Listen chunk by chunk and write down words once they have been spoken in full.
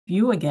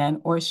view again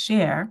or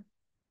share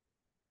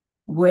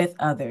with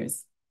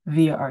others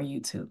via our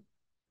YouTube.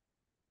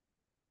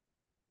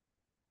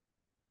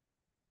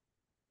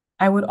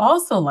 I would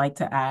also like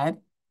to add,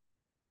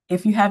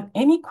 if you have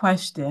any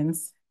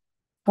questions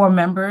for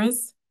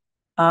members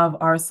of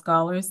our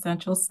Scholars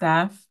Central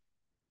staff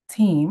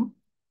team,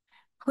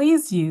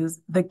 please use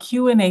the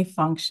Q&A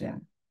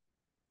function.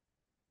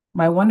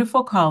 My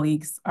wonderful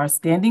colleagues are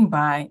standing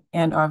by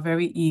and are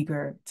very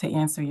eager to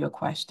answer your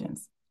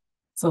questions.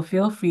 So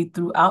feel free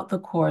throughout the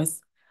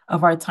course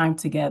of our time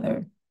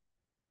together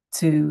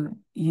to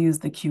use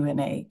the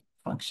Q&A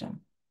function.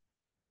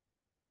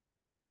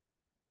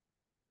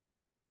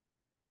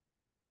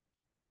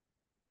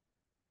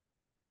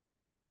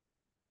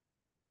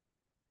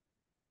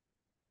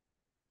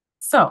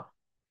 So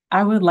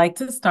I would like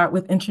to start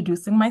with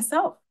introducing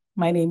myself.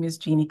 My name is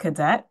Jeannie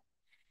Cadet,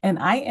 and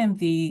I am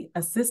the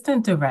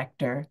Assistant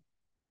Director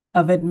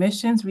of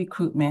Admissions,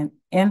 Recruitment,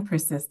 and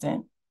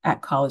Persistence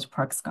at College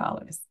Park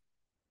Scholars.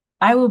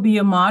 I will be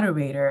a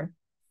moderator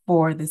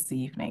for this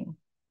evening.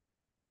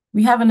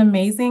 We have an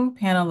amazing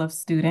panel of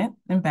student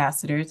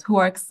ambassadors who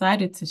are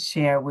excited to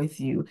share with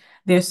you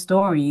their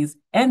stories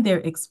and their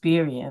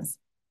experience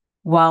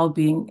while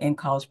being in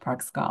College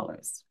Park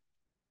Scholars.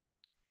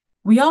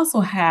 We also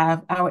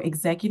have our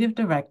Executive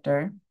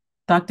Director,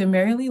 Dr.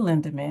 Mary Lee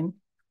Lindeman,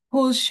 who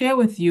will share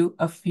with you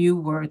a few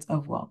words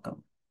of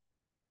welcome.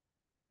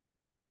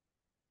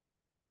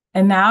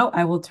 And now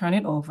I will turn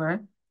it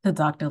over to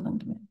Dr.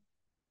 Lindeman.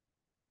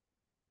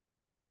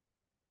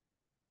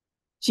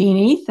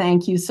 Jeannie,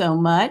 thank you so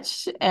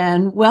much,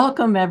 and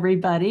welcome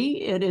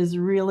everybody. It is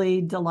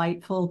really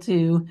delightful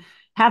to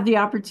have the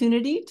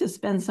opportunity to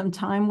spend some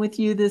time with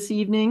you this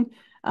evening.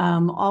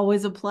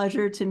 Always a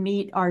pleasure to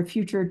meet our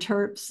future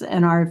Terps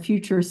and our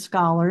future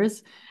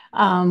scholars.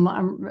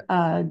 I'm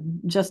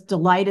just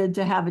delighted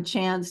to have a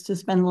chance to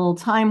spend a little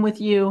time with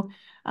you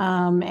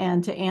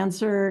and to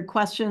answer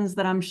questions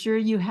that I'm sure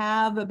you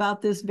have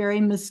about this very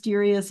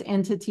mysterious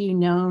entity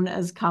known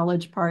as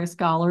College Park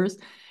Scholars.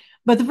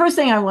 But the first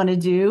thing I want to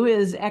do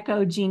is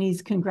echo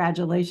Jeannie's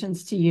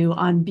congratulations to you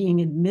on being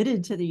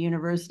admitted to the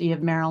University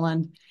of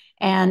Maryland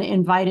and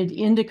invited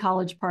into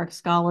College Park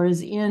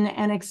Scholars in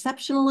an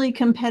exceptionally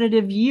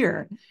competitive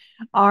year.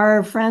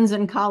 Our friends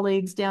and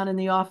colleagues down in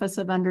the Office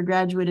of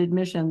Undergraduate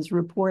Admissions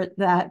report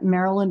that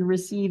Maryland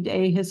received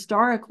a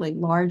historically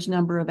large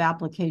number of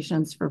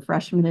applications for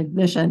freshman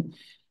admission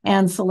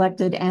and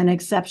selected an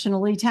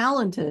exceptionally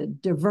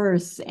talented,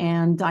 diverse,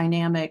 and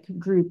dynamic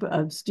group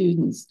of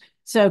students.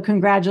 So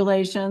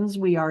congratulations,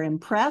 we are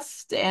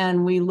impressed,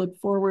 and we look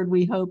forward,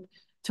 we hope,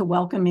 to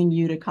welcoming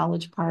you to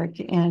College Park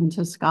and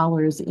to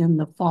Scholars in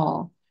the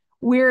fall.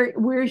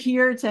 We're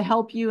here to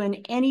help you in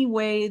any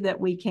way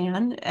that we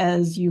can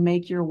as you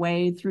make your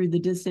way through the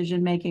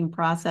decision-making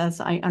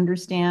process. I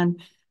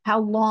understand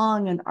how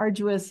long and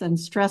arduous and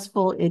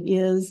stressful it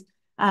is,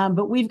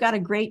 but we've got a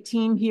great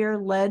team here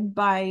led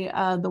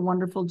by the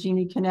wonderful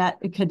Jeannie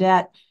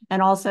Cadet,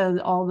 and also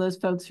all those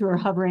folks who are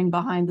hovering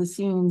behind the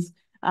scenes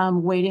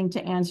waiting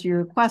to answer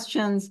your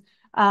questions,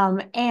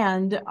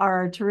 and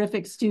our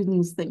terrific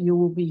students that you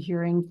will be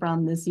hearing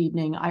from this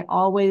evening. I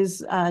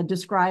always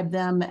describe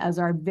them as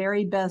our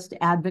very best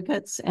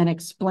advocates and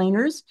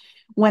explainers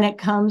when it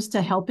comes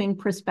to helping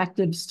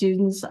prospective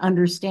students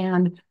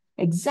understand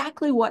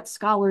exactly what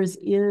Scholars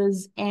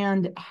is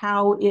and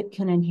how it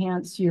can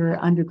enhance your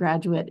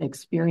undergraduate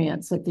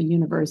experience at the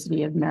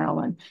University of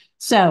Maryland.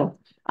 So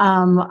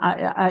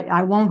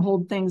I won't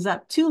hold things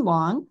up too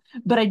long,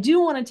 but I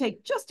do want to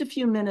take just a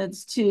few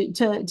minutes to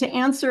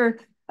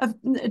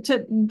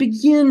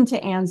begin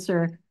to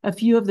answer a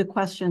few of the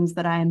questions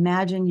that I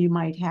imagine you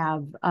might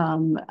have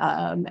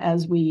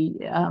as we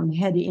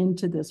head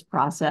into this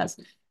process.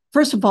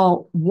 First of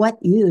all, what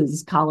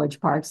is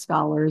College Park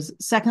Scholars?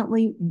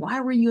 Secondly,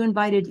 why were you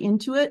invited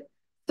into it?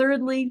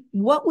 Thirdly,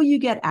 what will you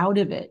get out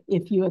of it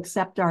if you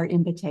accept our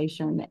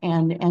invitation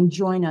and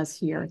join us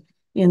here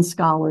in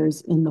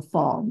Scholars in the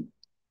fall?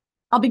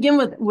 I'll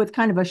begin with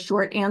kind of a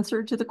short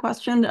answer to the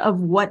question of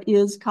what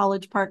is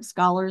College Park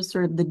Scholars,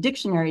 sort of the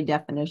dictionary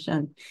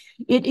definition.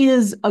 It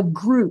is a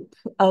group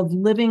of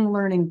living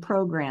learning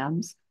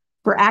programs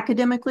for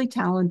academically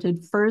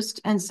talented first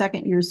and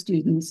second year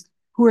students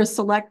who are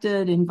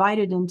selected,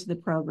 invited into the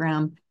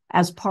program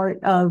as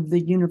part of the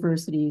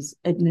university's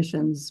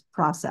admissions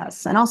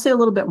process. And I'll say a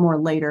little bit more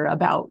later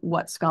about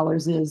what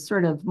Scholars is,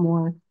 sort of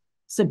more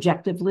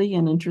subjectively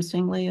and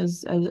interestingly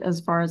as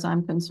far as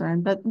I'm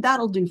concerned, but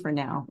that'll do for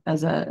now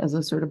as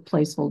a sort of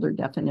placeholder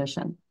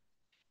definition.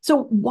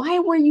 So why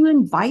were you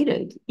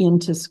invited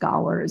into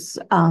Scholars?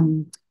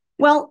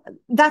 Well,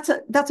 that's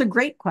a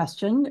great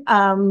question.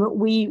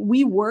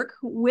 We work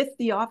with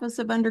the Office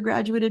of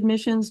Undergraduate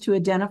Admissions to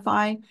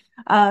identify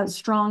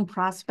strong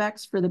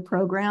prospects for the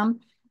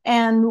program.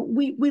 And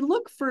we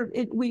look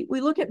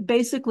at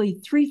basically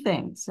three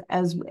things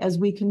as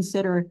we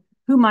consider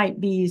who might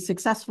be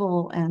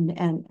successful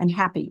and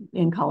happy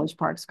in College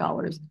Park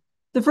Scholars.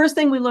 The first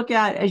thing we look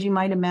at, as you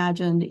might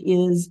imagine,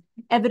 is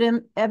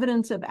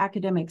evidence of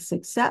academic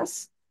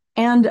success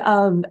and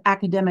of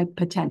academic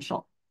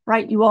potential,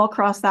 right? You all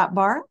crossed that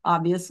bar,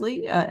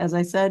 obviously. As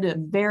I said, a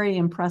very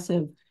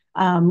impressive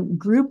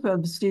group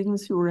of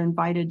students who were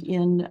invited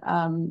in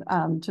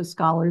to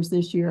scholars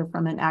this year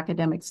from an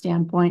academic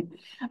standpoint.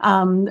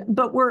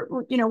 But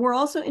we're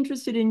also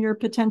interested in your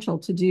potential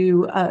to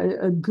do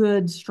a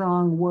good,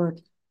 strong work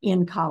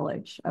in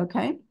college,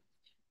 okay?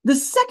 The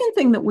second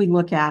thing that we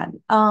look at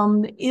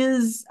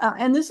is,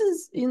 and this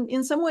is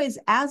in some ways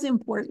as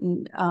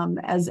important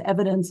as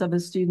evidence of a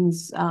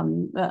student's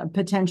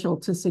potential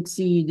to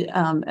succeed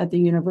at the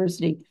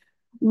university.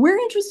 We're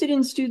interested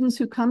in students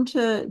who come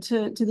to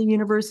the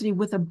university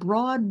with a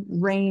broad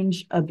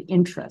range of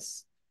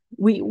interests.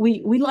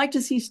 We like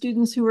to see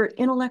students who are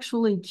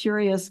intellectually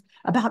curious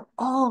about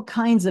all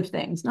kinds of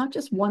things, not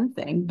just one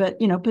thing, but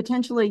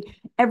potentially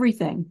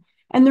everything.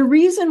 And the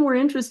reason we're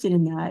interested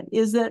in that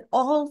is that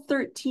all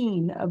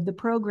 13 of the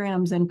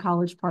programs in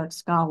College Park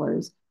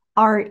Scholars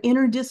are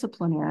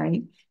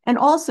interdisciplinary. And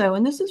also,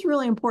 and this is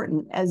really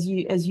important as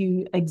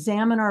you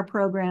examine our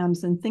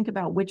programs and think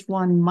about which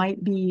one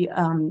might be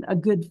a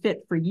good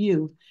fit for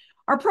you,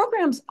 our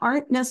programs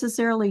aren't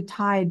necessarily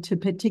tied to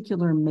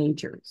particular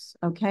majors,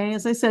 okay?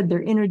 As I said,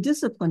 they're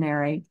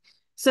interdisciplinary.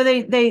 So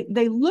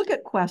they look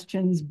at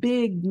questions,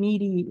 big,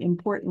 meaty,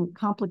 important,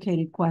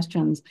 complicated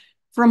questions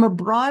from a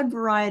broad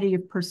variety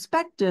of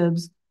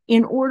perspectives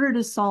in order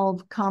to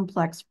solve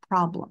complex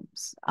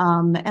problems.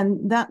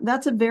 And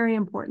that's a very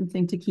important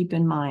thing to keep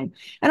in mind.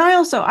 And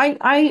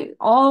I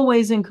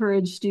always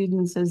encourage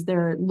students as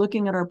they're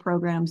looking at our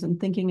programs and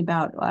thinking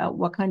about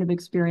what kind of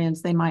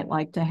experience they might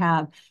like to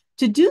have,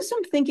 to do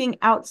some thinking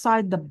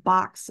outside the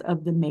box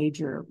of the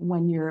major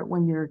when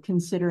you're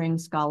considering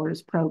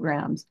scholars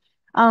programs.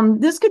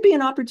 This could be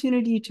an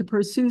opportunity to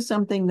pursue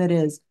something that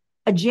is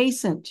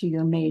adjacent to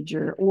your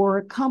major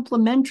or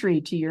complementary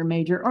to your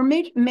major, or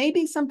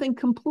maybe something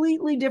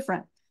completely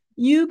different.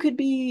 You could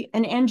be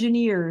an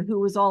engineer who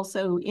was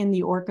also in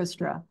the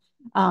orchestra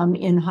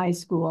in high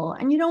school,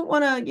 and you don't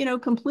want to,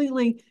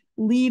 completely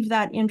leave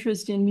that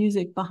interest in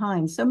music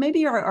behind. So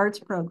maybe our arts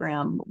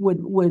program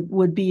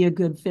would be a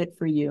good fit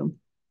for you.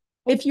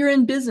 If you're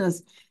in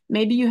business,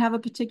 maybe you have a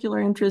particular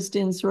interest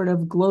in sort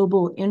of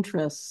global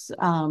interests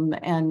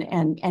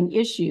and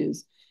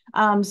issues.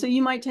 So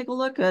you might take a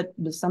look at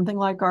something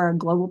like our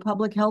Global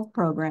Public Health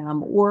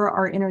program or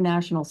our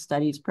International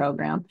Studies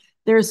program.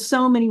 There's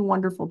so many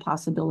wonderful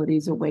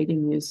possibilities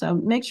awaiting you. So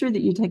make sure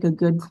that you take a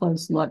good,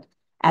 close look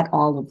at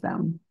all of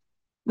them.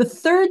 The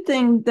third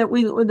thing that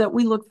we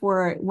look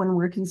for when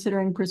we're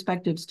considering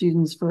prospective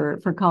students for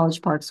College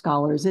Park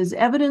Scholars is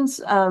evidence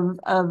of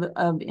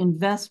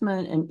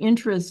investment and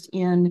interest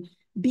in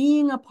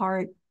being a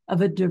part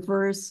of a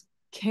diverse,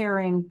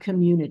 caring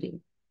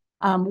community.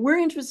 We're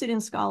interested in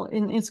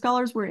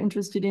scholars. We're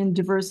interested in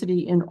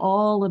diversity in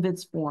all of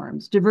its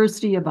forms: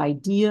 diversity of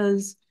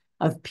ideas,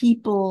 of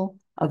people,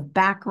 of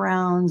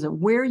backgrounds, of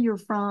where you're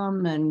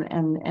from, and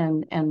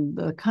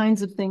the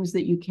kinds of things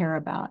that you care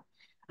about.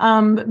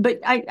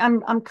 But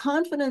I'm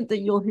confident that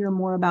you'll hear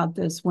more about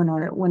this when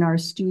our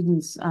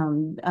students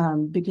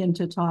begin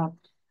to talk.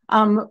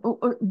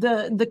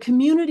 The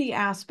community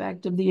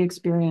aspect of the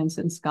experience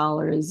in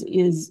Scholars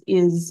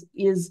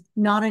is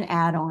not an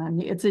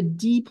add-on. It's a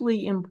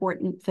deeply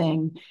important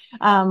thing.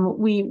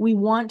 We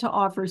want to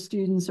offer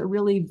students a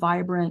really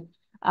vibrant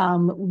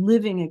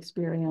living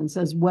experience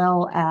as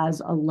well as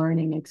a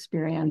learning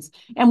experience,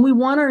 and we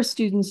want our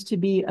students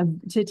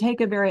to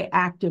take a very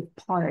active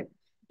part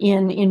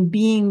in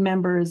being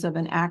members of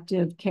an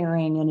active,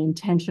 caring, and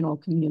intentional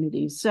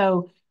community.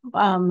 So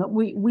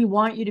we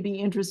want you to be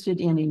interested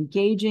in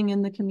engaging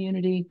in the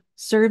community,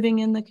 serving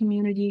in the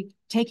community,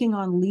 taking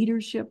on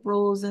leadership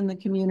roles in the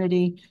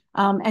community,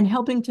 and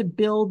helping to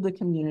build the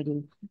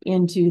community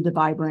into the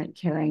vibrant,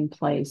 caring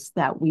place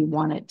that we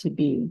want it to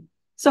be.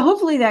 So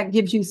hopefully that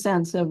gives you a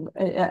sense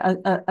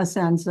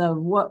of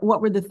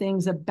what were the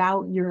things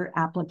about your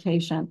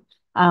application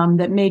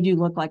that made you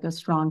look like a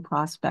strong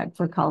prospect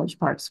for College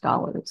Park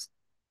Scholars.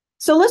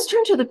 So let's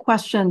turn to the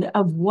question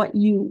of what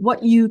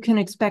you can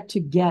expect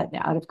to get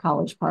out of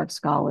College Park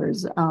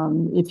Scholars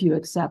if you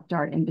accept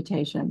our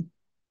invitation.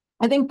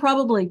 I think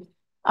probably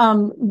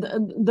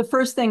the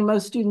first thing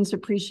most students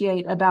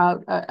appreciate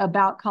about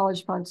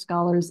College Park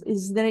Scholars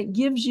is that it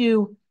gives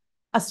you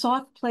a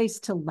soft place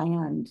to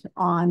land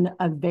on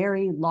a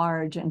very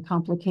large and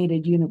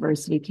complicated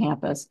university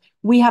campus.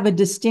 We have a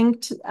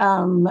distinct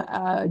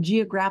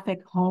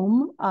geographic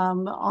home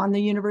on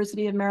the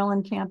University of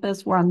Maryland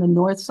campus. We're on the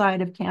north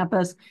side of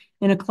campus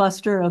in a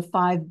cluster of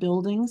 5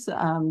 buildings,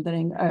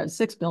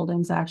 6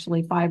 buildings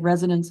actually, 5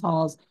 residence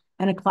halls,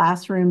 and a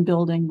classroom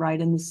building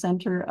right in the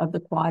center of the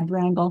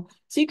quadrangle.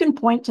 So you can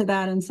point to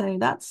that and say,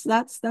 that's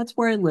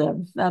where I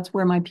live. That's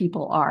where my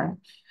people are.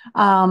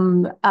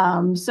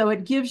 So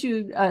it gives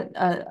you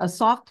a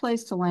soft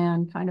place to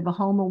land, kind of a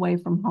home away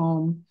from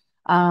home.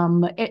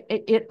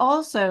 It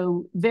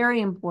also,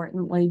 very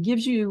importantly,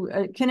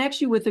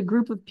 connects you with a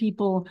group of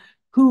people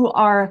who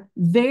are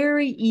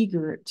very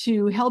eager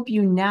to help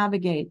you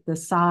navigate the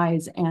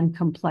size and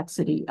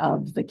complexity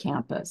of the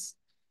campus.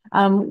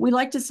 We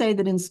like to say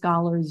that in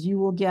Scholars, you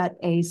will get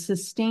a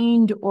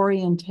sustained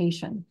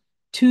orientation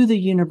to the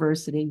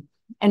university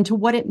and to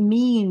what it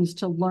means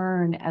to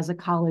learn as a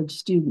college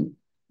student.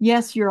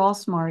 Yes, you're all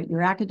smart,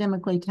 you're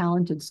academically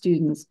talented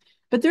students,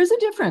 but there's a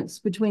difference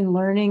between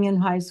learning in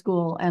high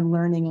school and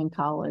learning in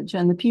college.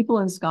 And the people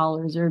in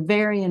Scholars are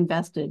very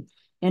invested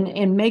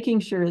in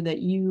making sure that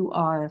you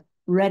are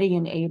ready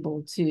and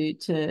able to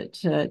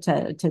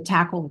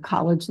tackle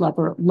college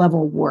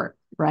level work,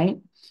 right?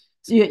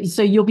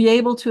 So you'll be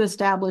able to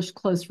establish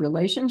close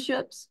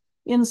relationships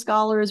in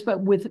Scholars,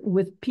 but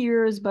with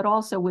peers, but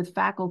also with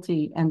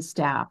faculty and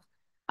staff.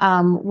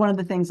 One of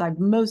the things I've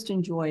most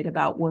enjoyed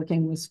about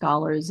working with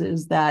Scholars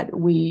is that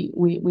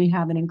we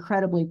have an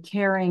incredibly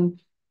caring,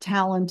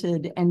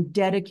 talented, and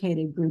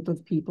dedicated group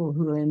of people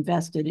who are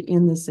invested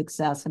in the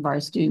success of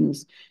our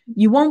students.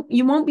 You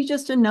won't be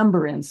just a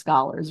number in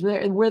Scholars.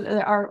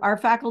 Our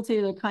faculty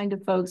are the kind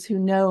of folks who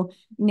know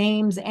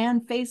names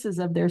and faces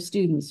of their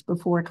students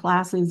before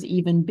classes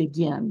even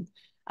begin.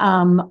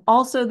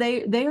 Also,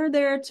 they are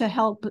there to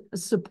help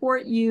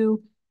support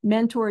you,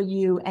 mentor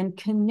you, and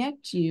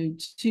connect you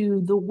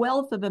to the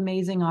wealth of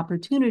amazing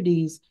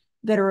opportunities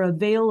that are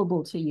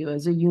available to you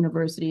as a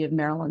University of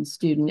Maryland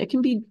student. It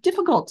can be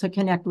difficult to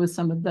connect with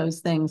some of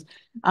those things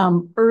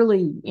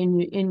early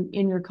in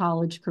your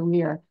college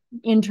career.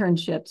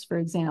 Internships, for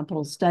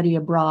example, study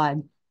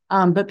abroad.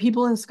 But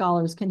people in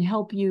Scholars can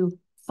help you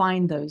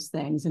find those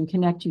things and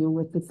connect you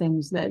with the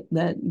things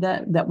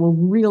that will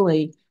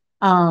really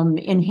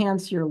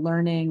enhance your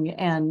learning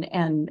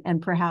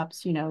and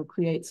perhaps, you know,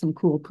 create some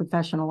cool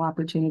professional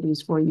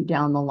opportunities for you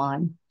down the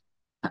line.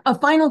 A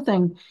final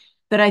thing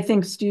that I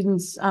think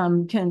students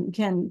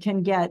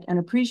can get and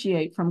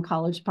appreciate from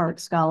College Park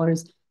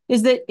Scholars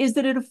is that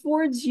it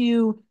affords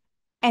you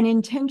an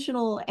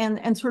intentional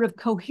and sort of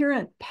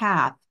coherent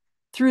path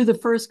through the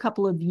first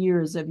couple of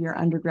years of your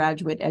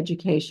undergraduate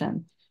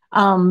education.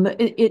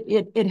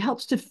 It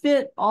helps to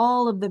fit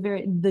all of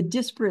the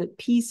disparate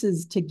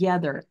pieces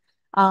together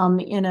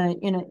in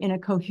a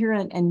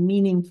coherent and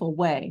meaningful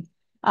way.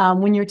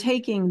 When you're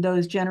taking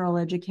those general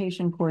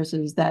education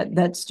courses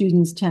that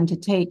students tend to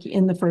take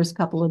in the first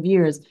couple of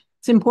years,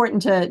 it's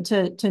important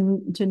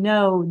to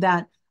know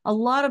that a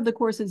lot of the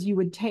courses you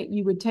would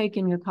take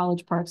in your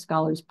College Park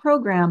Scholars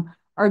program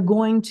are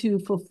going to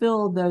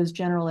fulfill those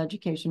general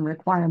education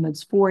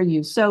requirements for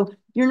you. So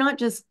you're not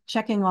just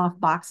checking off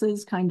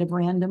boxes kind of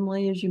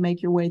randomly as you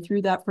make your way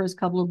through that first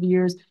couple of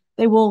years.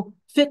 They will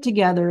fit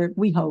together,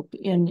 we hope,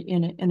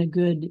 in a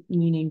good,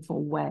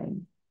 meaningful way.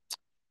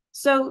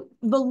 So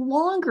the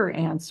longer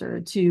answer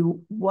to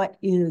what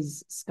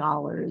is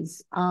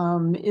Scholars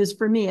is,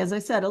 for me, as I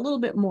said, a little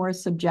bit more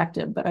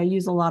subjective, but I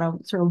use a lot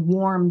of sort of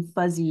warm,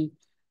 fuzzy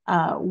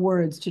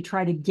words to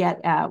try to get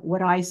at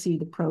what I see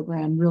the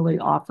program really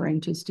offering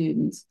to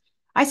students.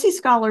 I see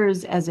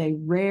Scholars as a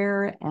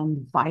rare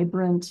and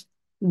vibrant,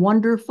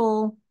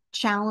 wonderful,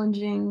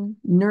 challenging,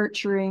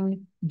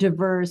 nurturing,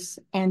 diverse,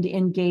 and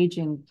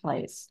engaging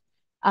place.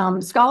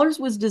 Scholars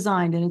was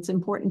designed, and it's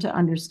important to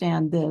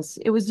understand this,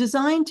 it was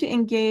designed to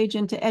engage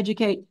and to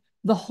educate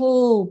the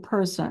whole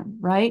person,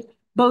 right?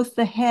 Both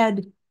the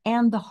head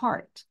and the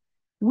heart.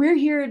 We're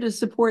here to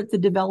support the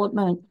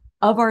development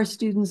of our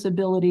students'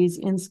 abilities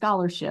in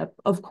scholarship,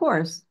 of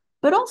course,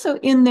 but also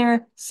in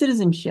their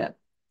citizenship,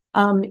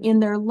 in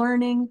their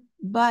learning,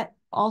 but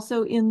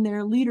also in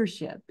their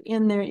leadership,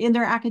 in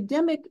their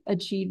academic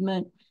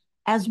achievement,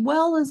 as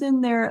well as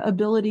in their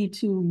ability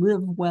to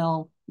live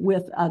well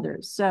with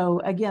others. So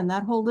again,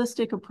 that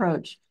holistic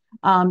approach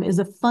is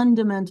a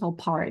fundamental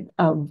part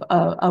of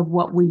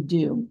what we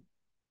do.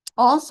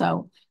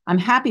 Also, I'm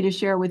happy to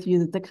share with you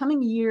that the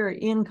coming year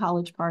in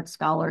College Park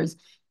Scholars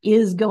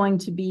is going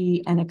to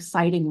be an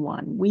exciting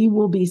one. We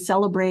will be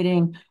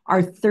celebrating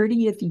our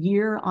 30th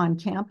year on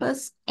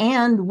campus,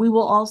 and we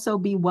will also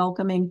be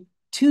welcoming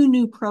 2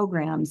 new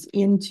programs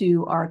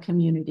into our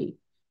community.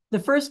 The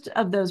first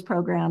of those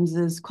programs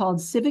is called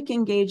Civic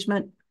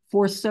Engagement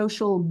for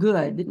Social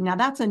Good. Now,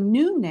 that's a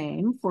new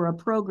name for a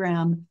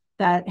program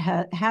that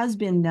has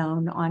been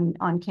known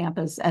on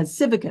campus as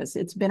Civicus.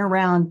 It's been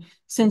around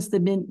since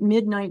the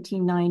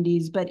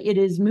mid-1990s, but it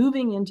is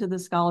moving into the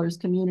Scholars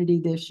community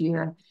this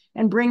year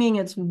and bringing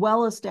its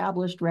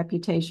well-established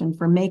reputation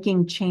for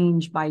making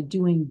change by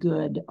doing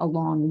good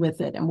along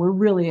with it. And we're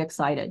really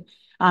excited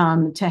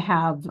to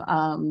have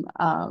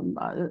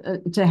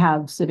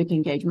Civic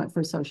Engagement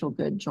for Social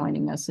Good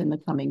joining us in the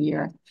coming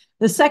year.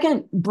 The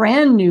second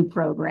brand new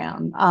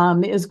program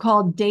is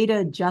called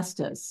Data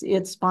Justice.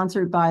 It's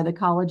sponsored by the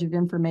College of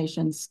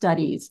Information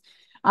Studies.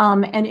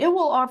 And it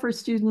will offer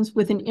students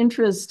with an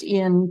interest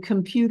in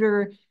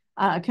computer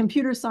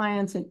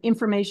science and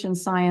information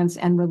science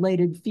and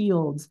related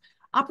fields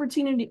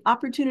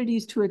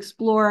opportunities to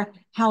explore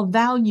how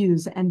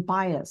values and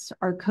bias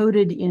are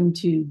coded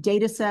into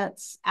data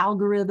sets,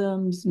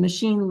 algorithms,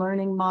 machine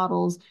learning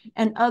models,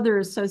 and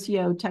other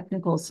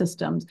socio-technical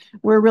systems.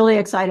 We're really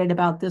excited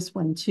about this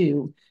one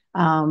too.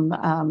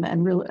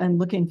 And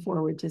looking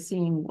forward to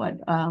seeing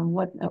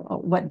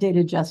what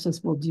data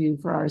justice will do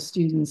for our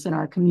students and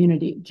our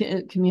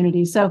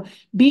community. So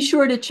be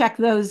sure to check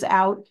those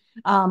out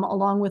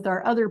along with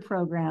our other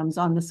programs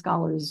on the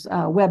Scholars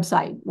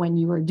website when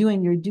you are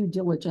doing your due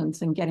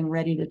diligence and getting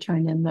ready to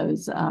turn in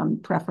those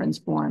preference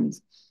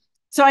forms.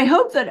 So I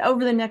hope that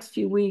over the next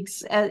few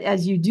weeks,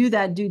 as you do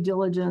that due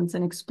diligence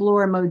and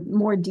explore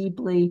more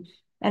deeply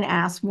and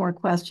ask more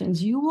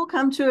questions, you will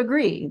come to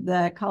agree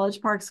that College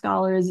Park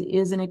Scholars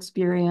is an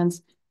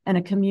experience and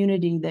a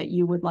community that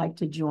you would like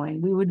to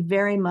join. We would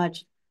very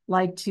much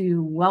like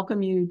to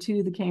welcome you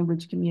to the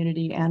Cambridge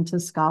community and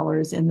to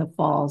Scholars in the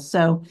fall.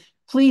 So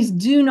please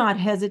do not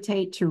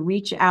hesitate to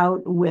reach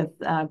out with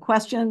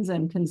questions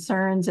and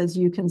concerns as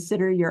you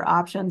consider your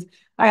options.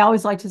 I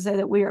always like to say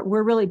that we're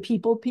really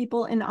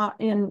people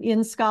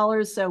in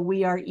Scholars, so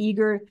we are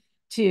eager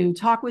to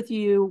talk with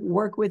you,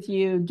 work with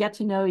you, get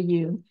to know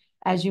you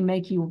as you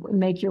make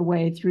your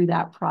way through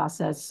that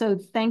process. So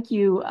thank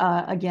you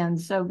again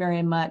so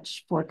very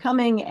much for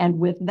coming. And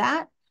with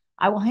that,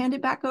 I will hand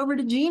it back over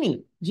to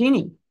Jeannie.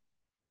 Jeannie.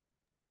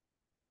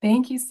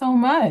 Thank you so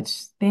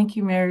much. Thank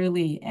you, Mary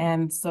Lee.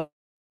 And so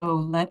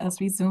let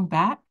us resume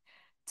back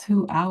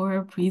to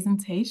our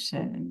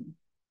presentation.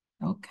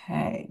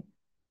 Okay.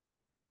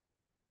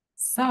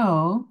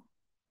 So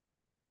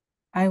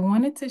I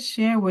wanted to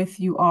share with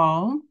you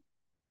all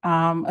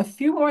a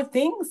few more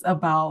things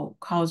about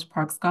College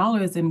Park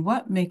Scholars and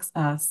what makes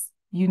us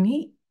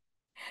unique.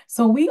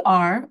 So we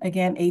are,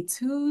 again, a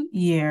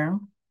 2-year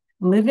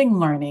living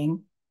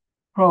learning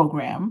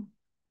program,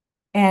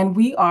 and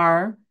we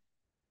are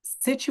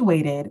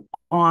situated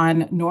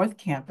on North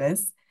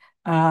Campus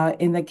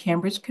in the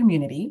Cambridge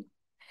community.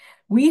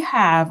 We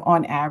have,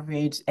 on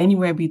average,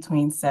 anywhere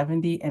between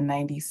 70 and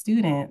 90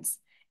 students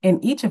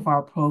in each of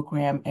our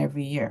program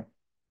every year.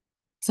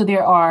 So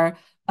there are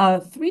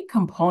 3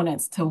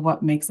 components to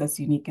what makes us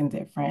unique and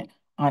different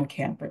on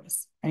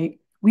campus, right?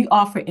 We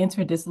offer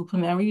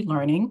interdisciplinary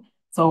learning,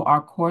 so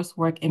our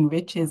coursework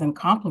enriches and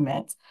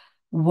complements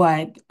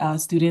what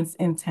students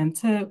intend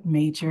to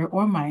major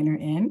or minor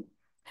in.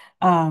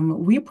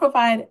 We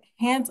provide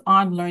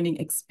hands-on learning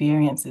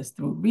experiences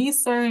through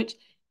research,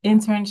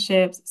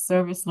 internships,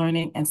 service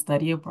learning, and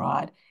study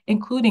abroad,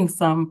 including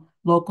some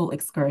local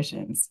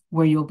excursions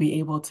where you'll be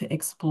able to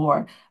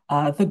explore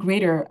the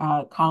greater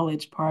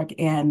College Park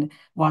and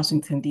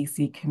Washington,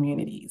 D.C.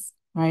 communities,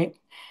 right?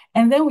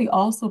 And then we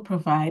also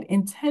provide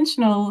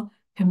intentional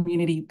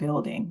community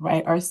building,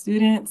 right? Our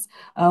students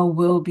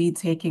will be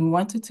taking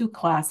 1 to 2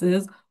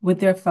 classes with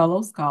their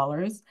fellow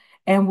scholars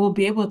and will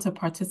be able to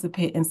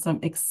participate in some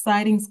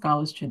exciting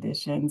scholars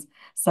traditions,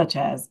 such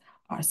as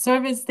our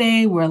service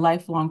day, where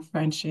lifelong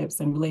friendships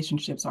and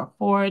relationships are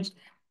forged,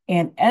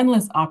 and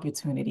endless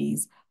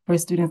opportunities for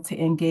students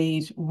to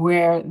engage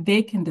where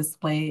they can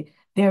display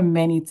their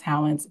many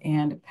talents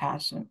and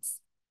passions.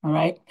 All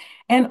right.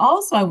 And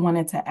also, I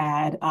wanted to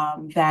add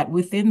that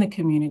within the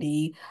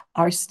community,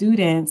 our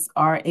students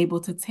are able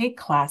to take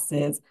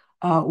classes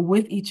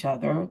with each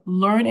other,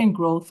 learn and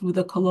grow through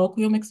the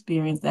colloquium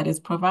experience that is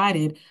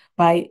provided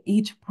by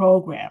each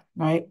program,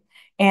 right?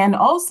 And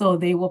also,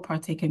 they will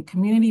partake in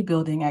community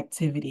building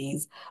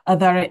activities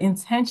that are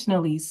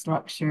intentionally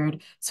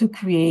structured to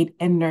create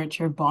and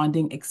nurture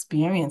bonding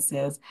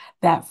experiences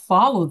that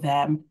follow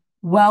them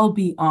well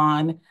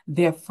beyond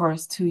their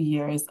first 2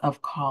 years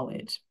of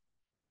college.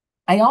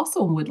 I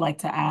also would like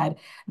to add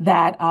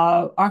that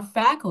our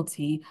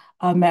faculty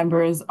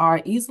members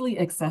are easily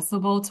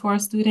accessible to our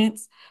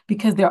students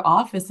because their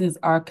offices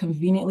are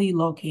conveniently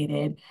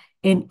located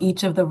in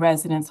each of the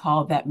residence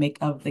halls that make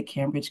up the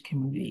Cambridge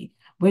community,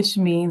 which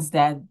means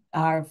that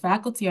our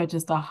faculty are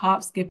just a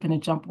hop, skip, and a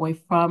jump away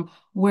from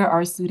where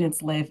our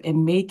students live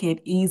and make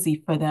it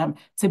easy for them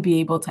to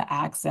be able to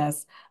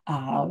access,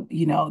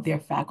 their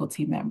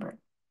faculty member.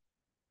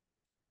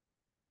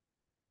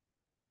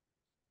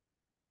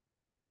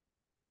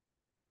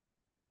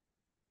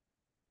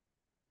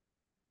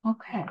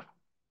 Okay,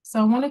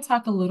 so I want to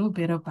talk a little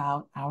bit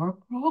about our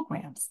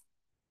programs.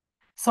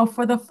 So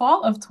for the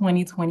fall of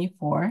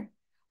 2024,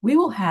 we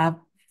will have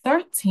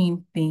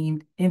 13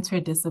 themed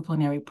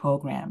interdisciplinary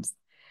programs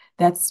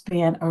that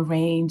span a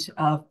range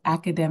of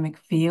academic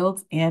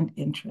fields and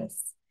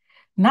interests,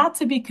 not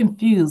to be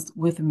confused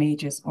with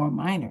majors or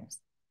minors.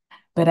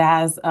 But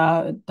as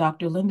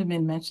Dr.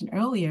 Lindeman mentioned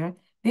earlier,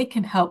 they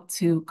can help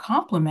to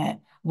complement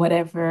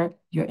whatever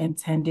your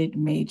intended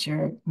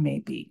major may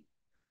be.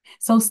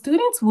 So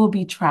students will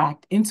be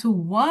tracked into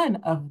one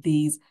of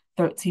these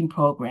 13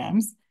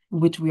 programs,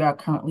 which we are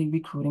currently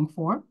recruiting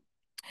for.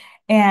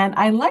 And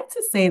I like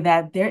to say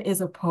that there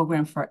is a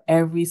program for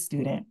every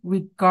student,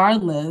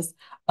 regardless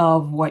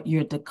of what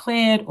your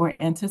declared or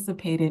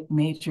anticipated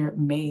major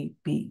may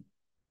be.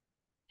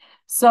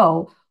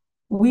 So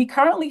We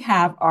currently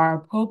have our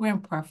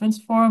program preference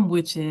form,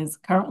 which is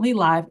currently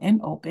live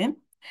and open.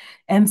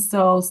 And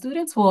so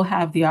students will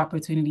have the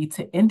opportunity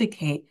to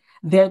indicate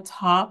their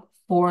top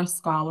 4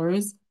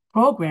 scholars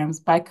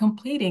programs by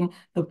completing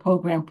the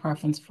program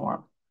preference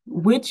form,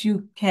 which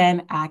you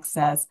can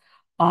access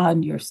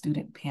on your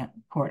student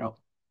portal.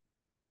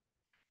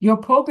 Your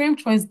program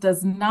choice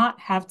does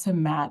not have to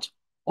match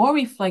or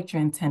reflect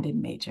your intended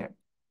major,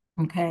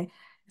 okay?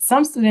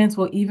 Some students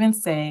will even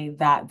say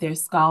that their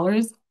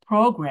scholars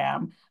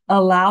program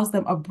allows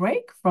them a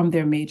break from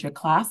their major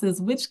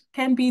classes, which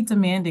can be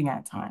demanding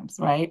at times,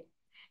 right?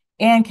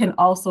 And can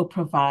also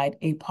provide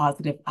a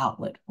positive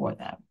outlet for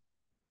them.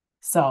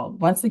 So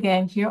once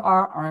again, here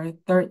are our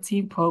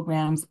 13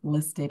 programs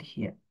listed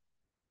here.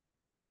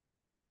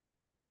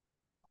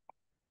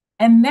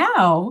 And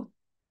now,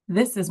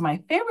 this is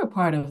my favorite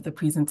part of the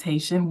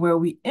presentation where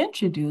we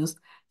introduce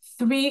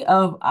 3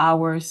 of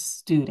our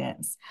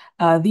students.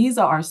 These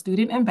are our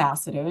student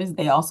ambassadors.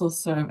 They also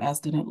serve as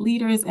student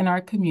leaders in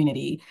our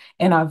community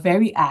and are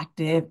very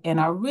active and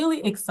are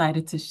really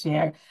excited to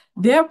share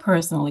their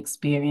personal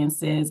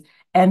experiences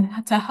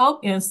and to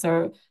help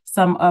answer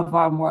some of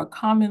our more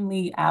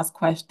commonly asked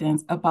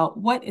questions about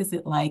what is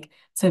it like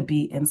to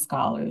be in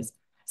Scholars.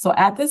 So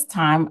at this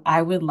time,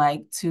 I would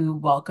like to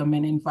welcome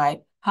and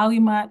invite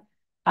Halimat,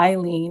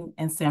 Eileen,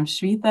 and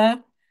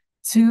Samshritha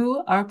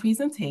to our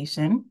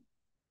presentation,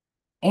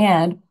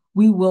 and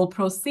we will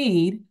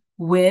proceed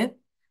with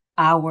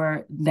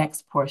our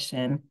next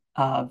portion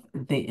of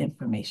the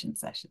information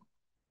session.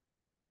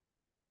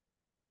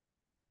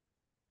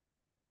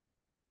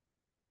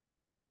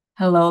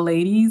 Hello,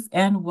 ladies,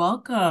 and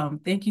welcome.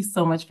 Thank you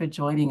so much for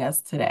joining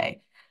us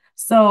today.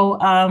 So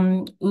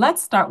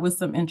let's start with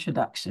some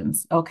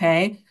introductions,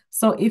 okay?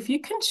 So if you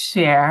can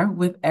share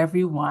with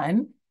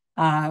everyone,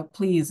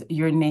 please,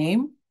 your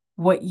name,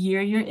 what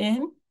year you're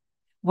in,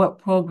 what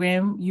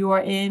program you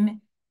are in,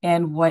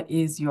 and what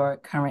is your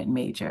current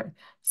major.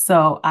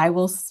 So I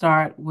will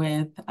start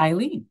with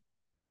Eileen.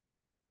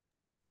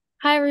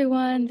 Hi,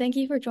 everyone. Thank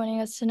you for joining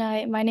us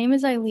tonight. My name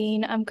is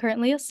Eileen. I'm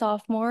currently a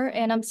sophomore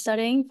and I'm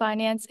studying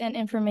finance and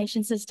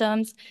information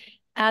systems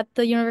at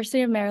the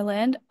University of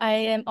Maryland. I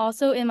am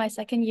also in my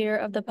second year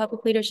of the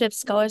Public Leadership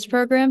Scholars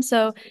Program,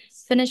 so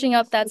finishing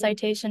up that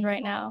citation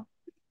right now.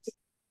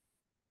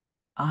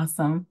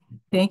 Awesome.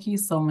 Thank you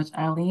so much,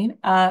 Eileen.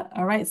 All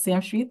right,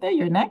 Sam Shritha,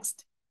 you're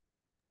next.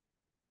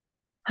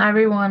 Hi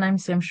everyone, I'm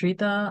Sam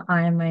Shrita.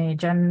 I'm a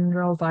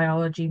general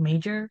biology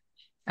major.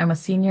 I'm a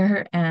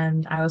senior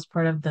and I was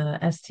part of the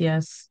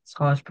STS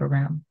Scholars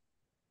Program.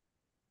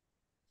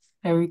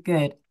 Very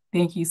good.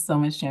 Thank you so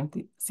much, Sam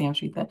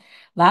Shritha.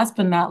 Last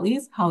but not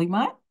least, Holly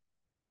Mott.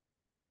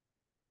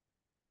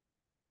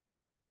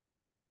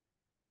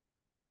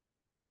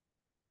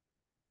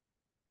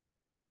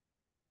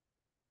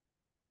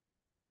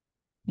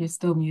 You're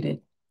still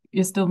muted.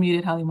 You're still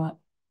muted, Holly Mott.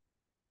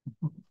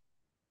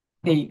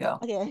 There you go.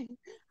 Okay.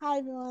 Hi,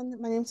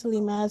 everyone. My name is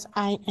Salimaz.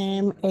 I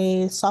am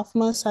a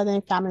sophomore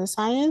studying family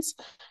science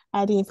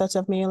at the University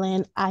of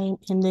Maryland. I am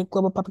in the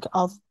Global Public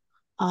Health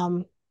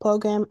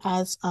program,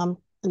 as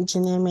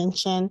Engineer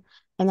mentioned,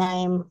 and I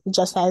am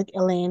just like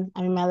Elaine.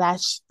 I'm in my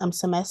last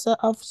semester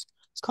of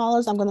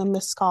scholars. I'm gonna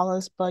miss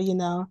scholars, but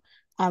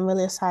I'm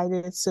really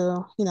excited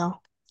to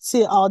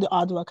see all the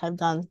hard work I've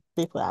done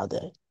people out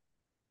there.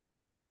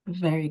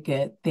 Very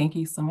good. Thank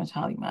you so much,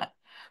 Holly Mott.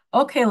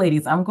 Okay,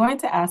 ladies, I'm going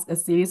to ask a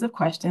series of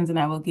questions and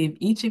I will give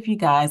each of you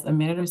guys a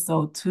minute or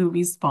so to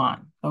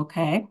respond,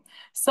 okay?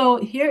 So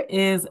here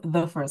is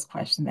the first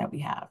question that we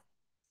have.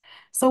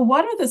 So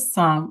what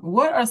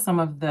are some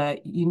of the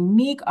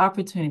unique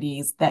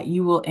opportunities that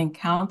you will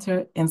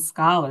encounter in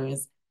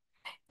Scholars,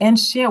 and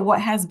share what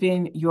has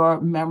been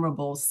your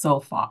memorable so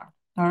far?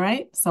 All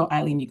right, so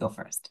Eileen, you go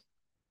first.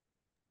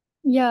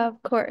 Yeah,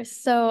 of course.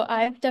 So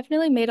I've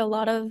definitely made a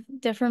lot of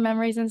different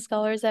memories and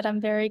scholars that I'm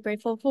very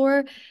grateful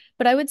for.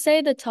 But I would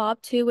say the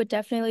top two would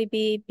definitely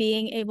be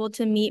being able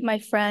to meet my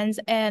friends.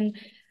 And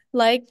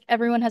like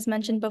everyone has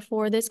mentioned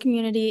before, this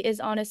community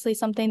is honestly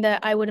something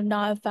that I would have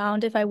not have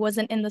found if I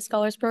wasn't in the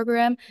scholars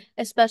program,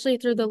 especially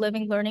through the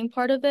living learning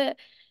part of it.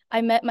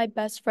 I met my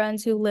best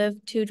friends who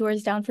lived 2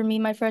 doors down from me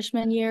my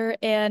freshman year.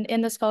 And in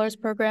the scholars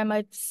program,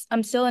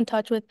 I'm still in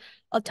touch with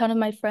a ton of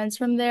my friends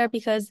from there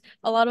because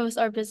a lot of us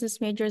are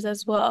business majors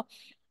as well.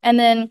 And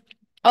then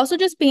also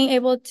just being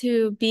able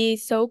to be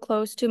so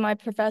close to my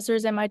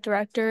professors and my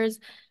directors.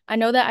 I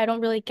know that I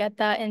don't really get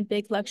that in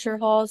big lecture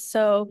halls.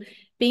 So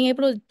being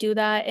able to do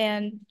that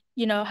and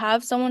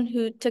have someone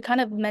who to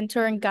kind of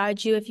mentor and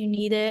guide you if you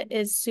need it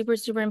is super,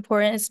 super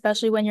important,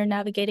 especially when you're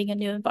navigating a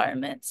new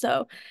environment.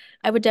 So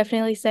I would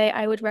definitely say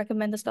I would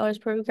recommend the Scholars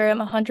Program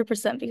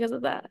 100% because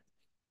of that.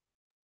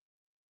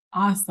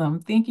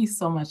 Awesome. Thank you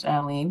so much,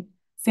 Eileen.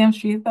 Sam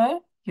Shritha,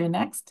 you're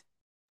next.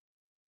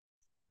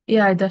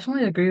 Yeah, I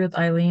definitely agree with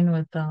Eileen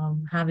with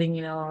having,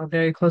 a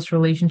very close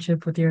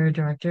relationship with your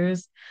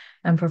directors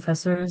and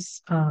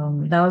professors.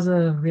 That was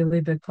a really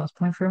big plus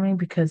point for me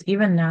because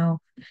even now,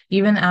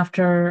 even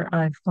after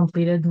I've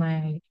completed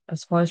my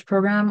scholarship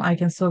program, I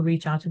can still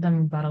reach out to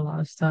them about a lot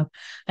of stuff.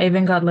 I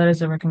even got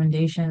letters of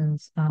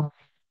recommendations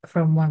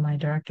from one of my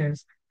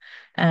directors.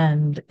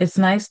 And it's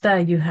nice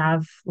that you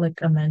have like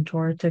a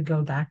mentor to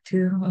go back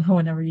to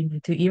whenever you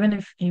need to, even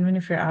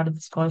if you're out of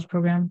the scholars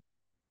program.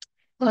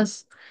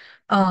 Plus,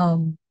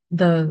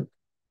 the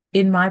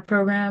in my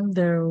program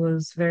there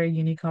was very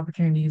unique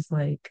opportunities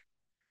like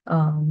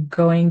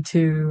going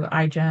to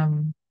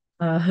iGEM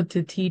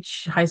to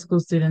teach high school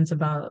students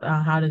about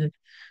how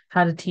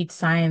to teach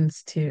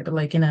science to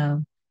like in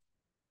an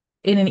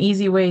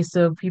easy way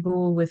so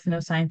people with no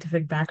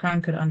scientific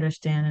background could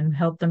understand and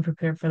help them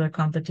prepare for their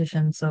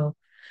competition. So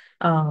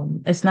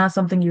it's not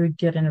something you would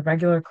get in a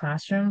regular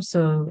classroom.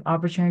 So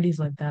opportunities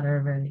like that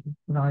are very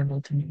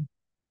valuable to me.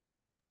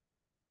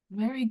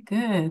 Very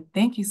good.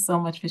 Thank you so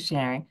much for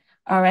sharing.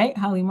 All right,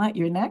 Halima,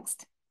 you're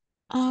next.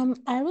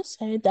 I would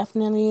say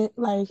definitely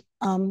like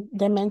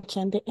they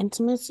mentioned the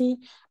intimacy.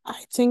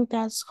 I think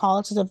that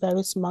college is a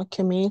very smart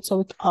community, so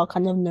we all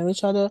kind of know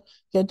each other.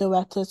 Your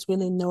directors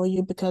really know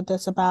you because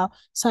there's about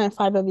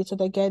 75 of you, so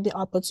they get the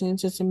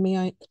opportunity to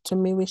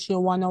meet with you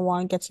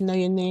one-on-one, get to know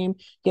your name,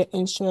 your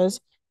interests.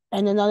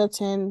 And another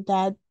thing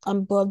that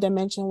both they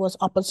mentioned was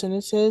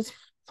opportunities.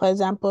 For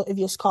example,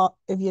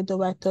 if your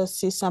director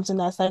sees something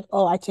that's like,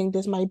 oh, I think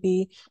this might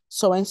be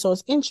so and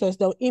so's interest,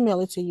 they'll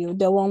email it to you.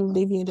 They won't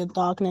leave you in the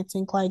dark. And I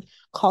think like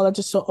college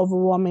is so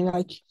overwhelming.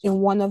 Like in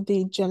one of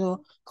the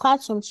general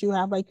classrooms, you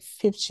have like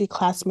 50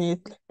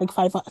 classmates, like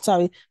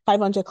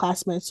 500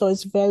 classmates. So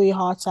it's very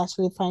hard to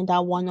actually find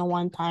that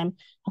one-on-one time.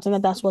 I think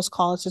that that's what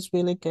college is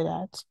really good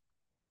at.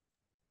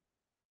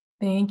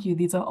 Thank you.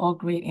 These are all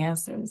great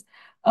answers.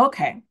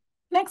 Okay,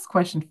 next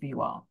question for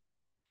you all.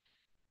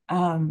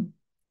 Um,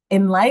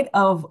 in light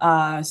of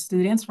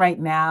students right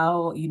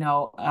now,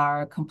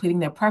 are completing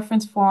their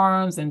preference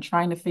forms and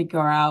trying to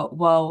figure out,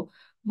 well,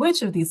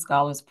 which of these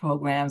scholars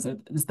programs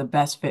is the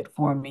best fit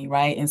for me,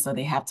 right? And so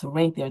they have to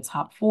rank their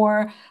top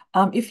four.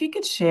 If you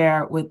could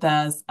share with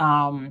us,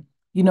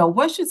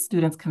 what should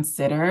students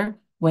consider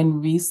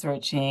when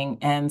researching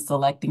and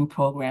selecting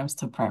programs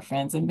to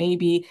preference? And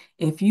maybe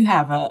if you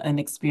have an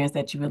experience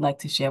that you would like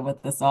to share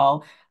with us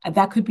all,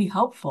 that could be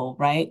helpful,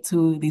 right,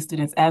 to these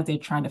students as they're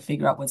trying to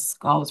figure out what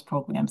scholars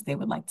programs they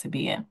would like to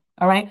be in.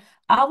 All right.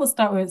 I will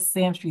start with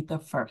Sam Street the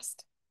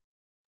first.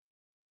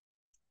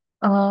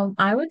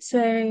 I would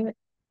say,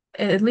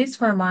 at least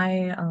for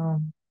my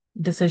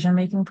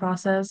decision-making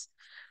process,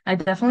 I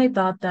definitely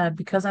thought that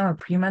because I'm a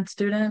pre-med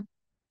student,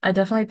 I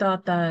definitely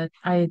thought that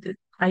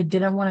I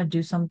didn't want to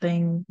do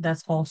something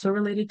that's also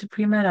related to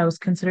pre-med. I was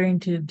considering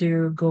to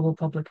do global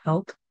public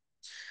health,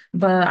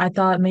 but I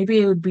thought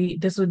maybe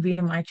this would be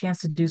my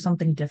chance to do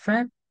something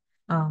different,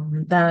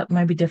 that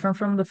might be different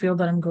from the field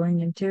that I'm going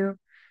into.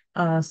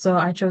 So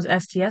I chose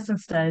STS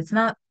instead. It's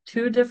not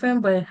too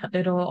different, but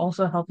it'll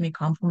also help me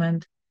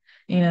complement,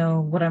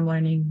 what I'm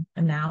learning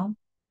now.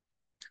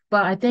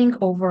 But I think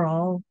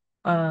overall,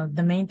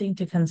 the main thing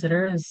to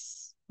consider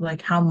is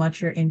like how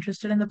much you're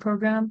interested in the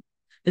program.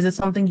 Is it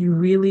something you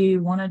really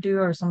want to do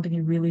or something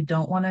you really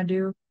don't want to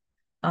do?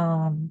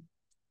 Um,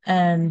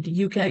 and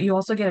you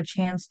also get a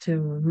chance to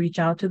reach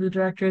out to the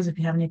directors if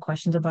you have any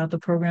questions about the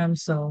program.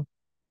 So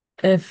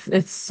if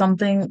it's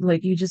something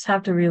like you just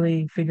have to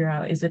really figure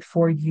out, is it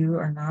for you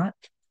or not?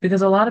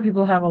 Because a lot of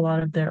people have a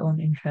lot of their own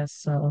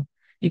interests. So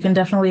you can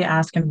definitely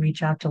ask and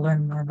reach out to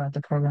learn more about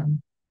the program.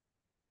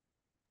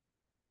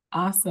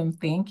 Awesome.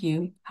 Thank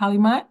you.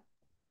 Halimat?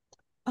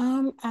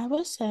 I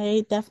would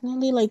say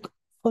definitely like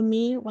for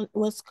me when it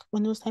was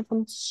time for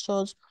me to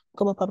choose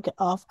global public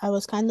health, I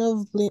was kind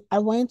of I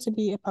wanted to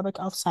be a public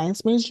health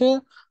science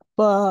major,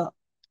 but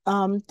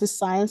the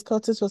science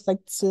courses was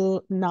like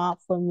too not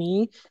for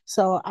me.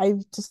 So I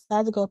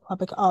decided to go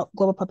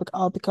global public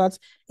health because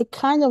it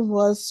kind of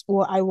was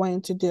what I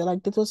wanted to do.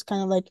 Like this was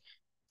kind of like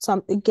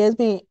it gave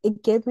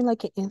me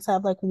like an insight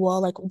of like what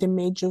like the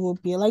major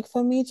would be like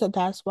for me. So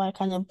that's why I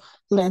kind of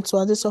leaned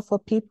towards it. So for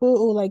people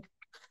who like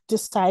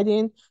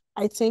deciding,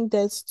 I think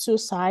there's two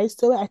sides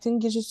to it. I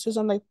think you just choose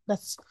something like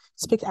that's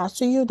speak out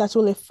to you. That's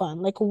really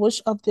fun. Like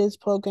which of these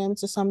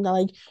programs is something that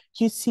like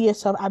you see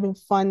yourself having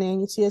fun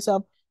in, you see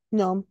yourself,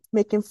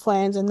 making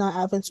friends and not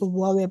having to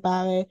worry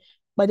about it.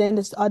 But then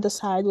there's the other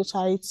side, which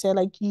I say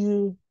like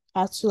you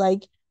have to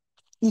like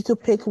you could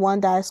pick one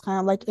that is kind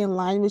of like in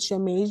line with your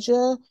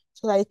major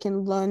so that you can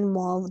learn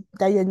more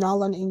that you're not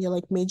learning in your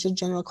like major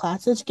general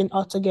classes. You can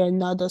also get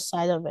another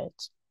side of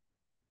it.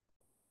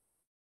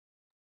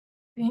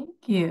 Thank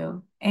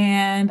you.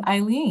 And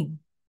Eileen?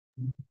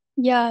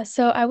 Yeah,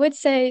 so I would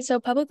say so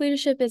public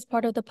leadership is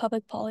part of the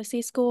public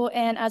policy school,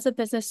 and as a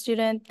business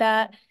student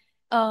that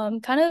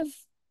kind of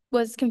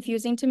was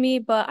confusing to me,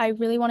 but I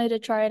really wanted to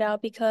try it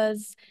out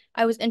because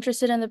I was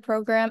interested in the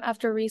program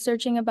after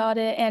researching about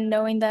it and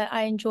knowing that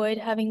I enjoyed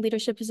having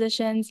leadership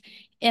positions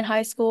in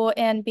high school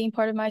and being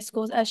part of my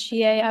school's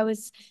SGA. I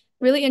was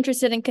really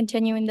interested in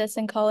continuing this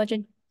in college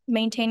and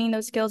maintaining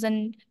those skills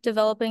and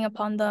developing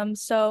upon them.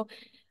 So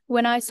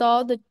when I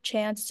saw the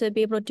chance to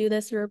be able to do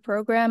this through a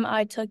program,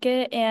 I took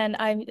it and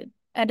I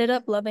ended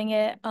up loving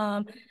it.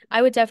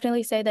 I would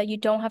definitely say that you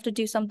don't have to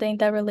do something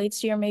that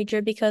relates to your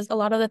major because a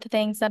lot of the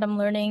things that I'm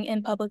learning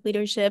in public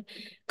leadership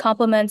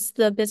complements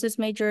the business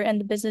major and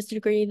the business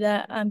degree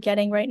that I'm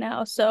getting right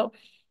now. So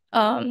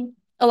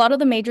a lot of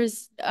the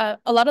majors, a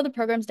lot of the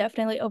programs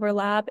definitely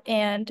overlap.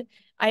 And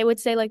I would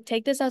say like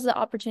take this as an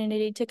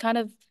opportunity to kind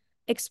of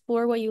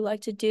explore what you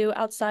like to do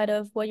outside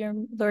of what you're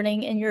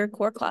learning in your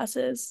core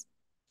classes.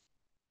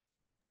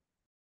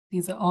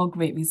 These are all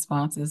great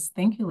responses.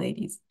 Thank you,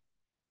 ladies.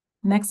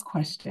 Next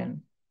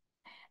question.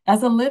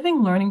 As a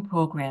living learning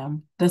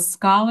program, does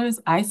Scholars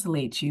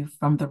isolate you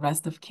from the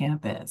rest of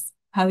campus?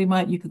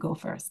 Halima, you could go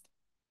first.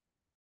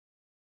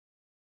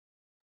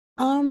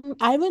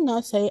 I would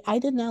not say I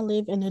did not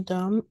live in a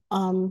dorm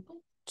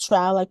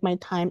throughout like my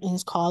time in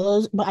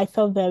scholars, but I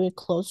felt very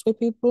close with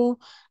people.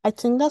 I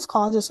think that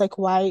scholars is like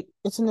why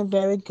it's in a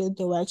very good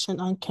direction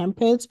on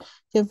campus.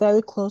 You're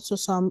very close to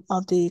some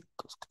of the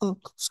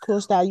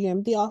schools that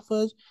UMD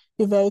offers.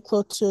 You're very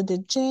close to the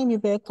gym, you're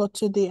very close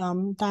to the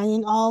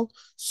dining hall.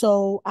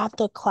 So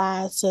after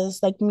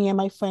classes, like me and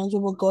my friends, we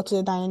will go to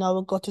the dining hall,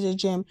 we'll go to the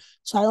gym.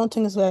 So I don't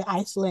think it's very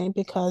isolating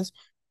because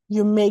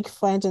you make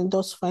friends and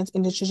those friends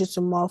introduce you to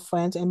more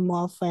friends and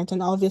more friends.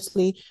 And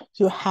obviously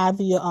you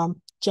have your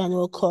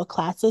general core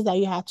classes that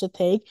you have to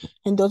take,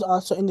 and those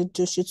also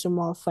introduce you to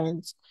more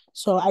friends.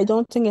 So I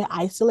don't think it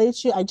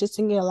isolates you. I just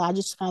think it allows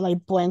you to kind of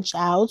like branch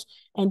out.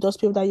 And those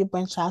people that you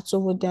branch out to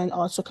would then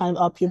also kind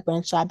of help you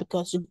branch out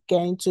because you're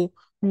getting to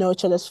know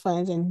each other's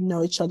friends and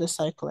know each other's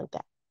circle like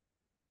that.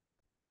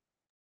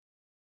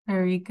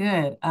 Very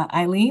good.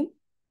 Eileen?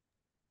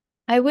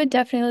 I would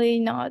definitely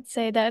not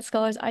say that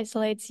Scholars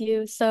isolates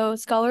you. So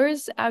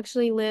Scholars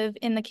actually live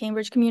in the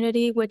Cambridge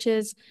community, which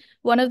is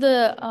one of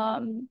the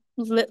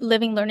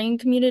living learning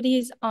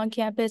communities on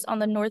campus on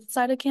the north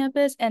side of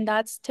campus, and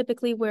that's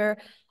typically where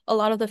a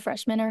lot of the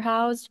freshmen are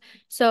housed.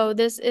 So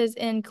this is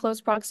in close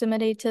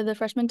proximity to the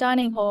freshman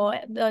dining hall,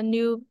 the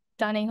new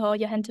dining hall,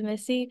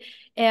 Yahentamisi,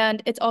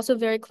 and it's also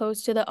very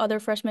close to the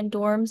other freshman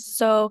dorms.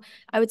 So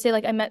I would say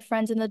like I met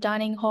friends in the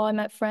dining hall, I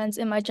met friends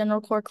in my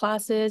general core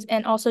classes,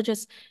 and also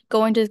just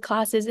going to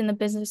classes in the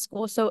business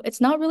school. So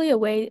it's not really a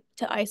way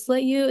to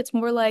isolate you. It's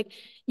more like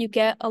you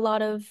get a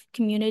lot of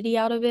community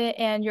out of it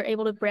and you're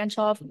able to branch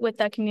off with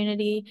that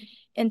community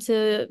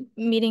into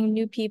meeting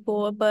new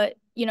people. But,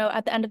 you know,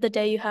 at the end of the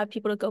day, you have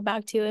people to go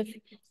back to if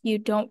you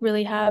don't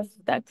really have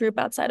that group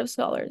outside of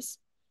scholars.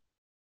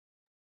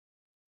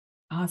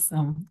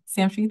 Awesome.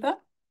 Samshita?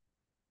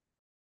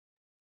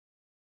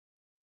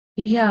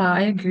 Yeah,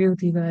 I agree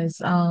with you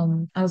guys. I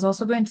was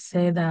also going to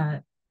say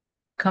that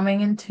coming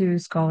into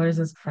Scholars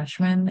as a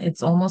freshman,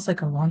 it's almost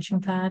like a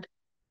launching pad.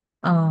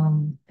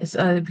 It's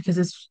because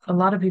it's a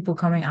lot of people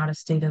coming out of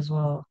state as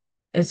well.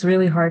 It's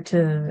really hard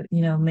to,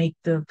 make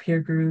the peer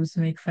groups,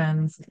 make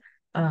friends,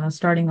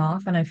 starting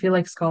off. And I feel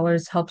like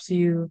Scholars helps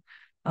you,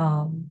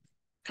 um,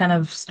 kind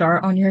of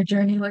start on your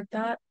journey like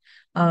that.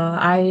 Uh,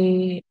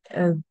 I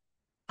uh,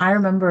 I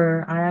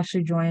remember I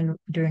actually joined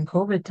during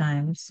COVID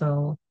time,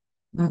 so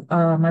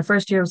my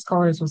first year of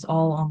Scholars was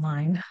all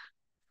online.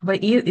 But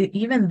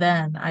even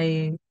then,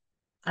 I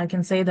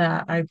can say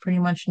that I pretty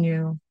much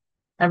knew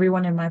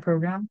everyone in my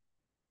program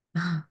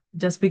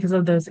just because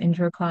of those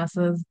intro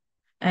classes.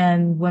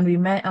 And when we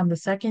met on the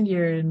second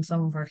year in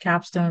some of our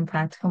capstone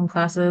practicum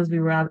classes, we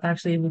were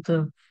actually able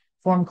to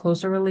form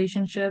closer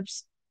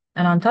relationships.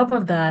 And on top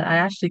of that, I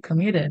actually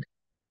commuted.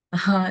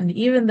 And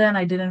even then,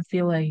 I didn't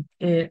feel like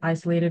it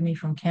isolated me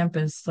from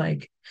campus.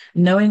 Like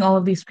knowing all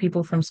of these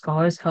people from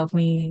Scholars helped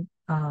me,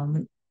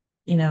 you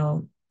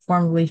know,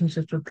 form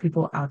relationships with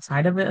people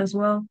outside of it as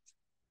well,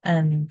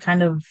 and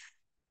kind of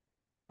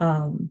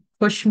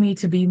push me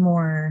to be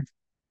more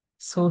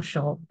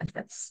social, I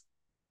guess.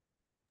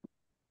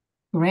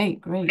 Great,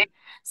 great.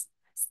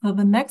 So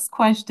the next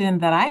question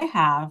that I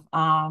have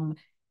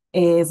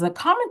is a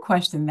common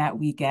question that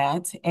we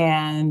get.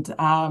 And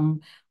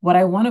what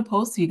I want to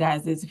pose to you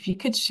guys is if you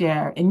could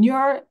share, in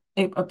your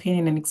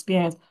opinion and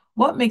experience,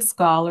 what makes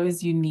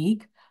scholars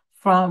unique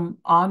from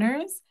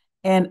honors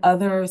and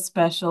other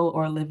special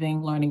or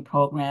living learning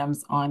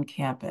programs on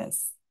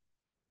campus?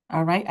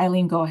 All right,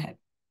 Eileen, go ahead.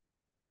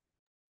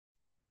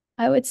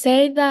 I would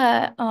say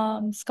that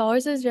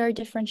Scholars is very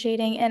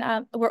differentiating,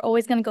 and we're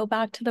always going to go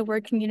back to the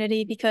word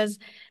community because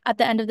at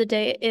the end of the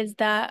day, is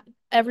that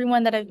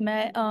everyone that I've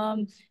met,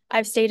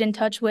 I've stayed in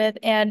touch with,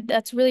 and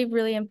that's really,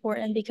 really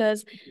important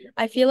because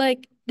I feel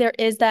like there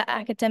is that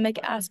academic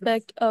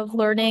aspect of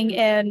learning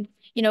and,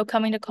 you know,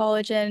 coming to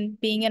college and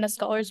being in a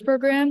scholars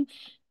program.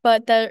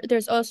 But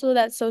there's also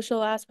that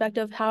social aspect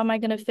of how am I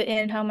going to fit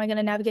in? How am I going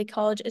to navigate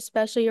college,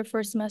 especially your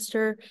first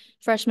semester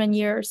freshman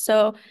year?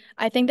 So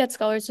I think that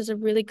Scholars does a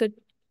really good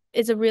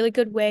is a really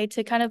good way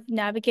to kind of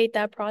navigate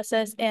that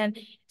process and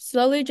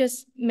slowly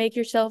just make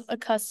yourself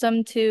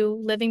accustomed to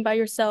living by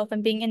yourself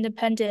and being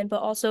independent,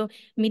 but also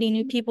meeting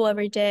new people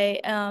every day.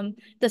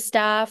 The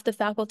staff, the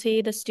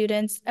faculty, the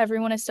students,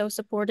 everyone is so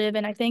supportive.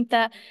 And I think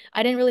that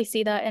I didn't really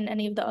see that in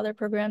any of the other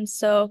programs.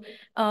 So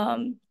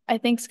I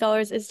think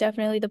Scholars is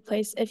definitely the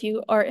place if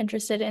you are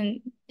interested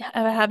in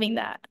having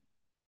that.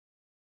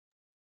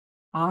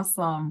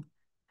 Awesome.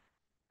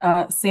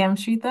 Sam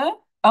Shita?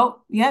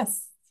 Oh,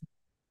 yes.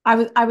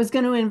 I was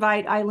going to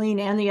invite Eileen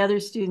and the other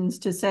students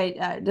to say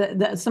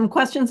some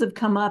questions have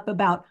come up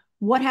about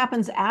what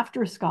happens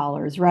after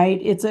Scholars, right?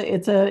 It's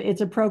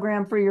a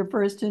program for your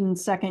first and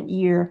second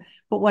year,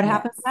 but what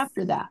happens Yes.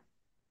 after that?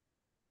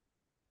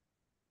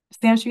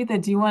 Sam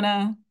Shita, do you want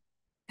to,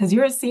 because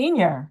you're a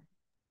senior.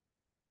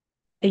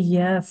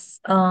 Yes.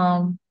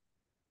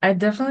 I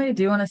definitely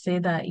do want to say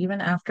that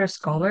even after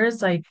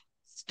Scholars, I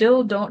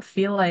still don't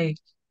feel like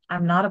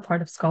I'm not a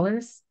part of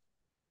Scholars.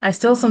 I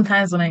still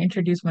sometimes when I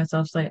introduce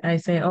myself, like I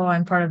say, "Oh,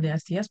 I'm part of the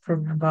SDS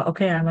program," but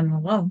okay, I'm an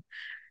alum.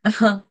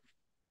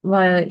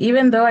 But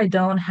even though I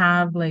don't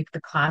have like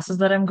the classes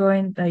that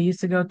I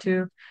used to go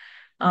to,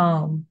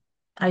 um,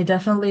 I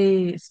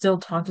definitely still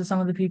talk to some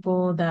of the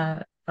people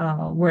that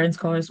were in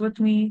Scholars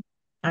with me.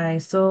 I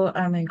still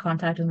am in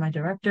contact with my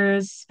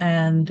directors,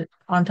 and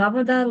on top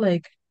of that,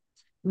 like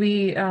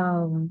we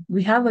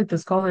have like the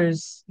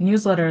Scholars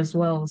newsletter as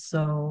well,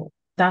 so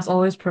that's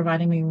always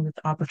providing me with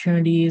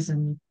opportunities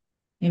and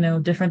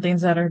different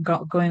things that are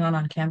going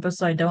on campus,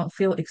 so I don't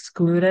feel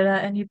excluded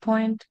at any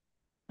point.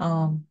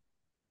 Um,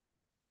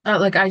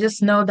 like I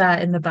just know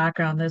that in the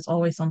background, there's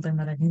always something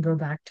that I can go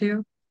back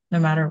to, no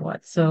matter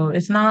what. So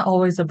it's not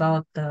always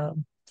about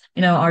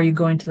are you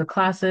going to the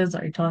classes?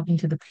 Are you talking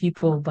to the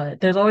people?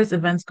 But there's always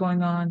events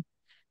going on.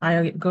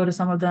 I go to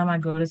some of them. I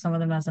go to some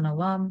of them as an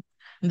alum.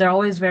 And they're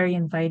always very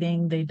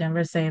inviting. They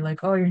never say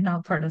like, "Oh, you're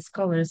not part of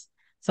Scholars."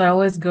 So I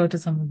always go to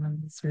some of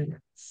them. It's really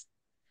nice.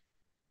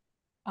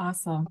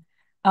 Awesome.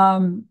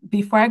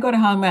 Before I go to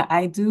Helma,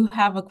 I do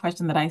have a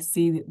question that I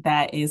see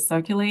that is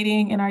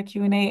circulating in our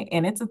Q&A,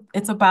 and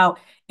it's about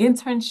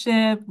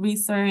internship,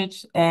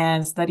 research,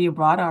 and study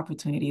abroad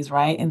opportunities,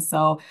 right? And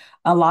so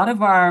a lot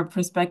of our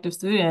prospective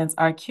students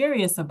are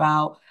curious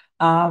about,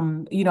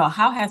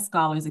 how has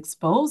Scholars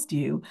exposed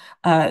you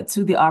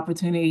to the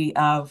opportunity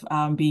of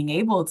being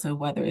able to,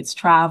 whether it's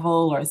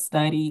travel or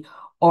study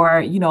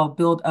or,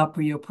 build up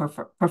your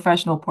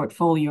professional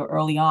portfolio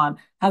early on.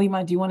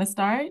 Halima, do you want to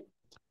start?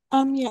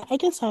 Yeah, I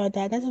can start with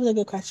that. That's a really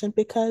good question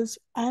because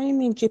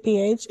I'm in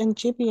GPH, and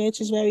GPH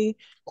is very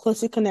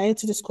closely connected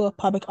to the School of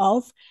Public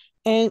Health.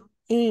 And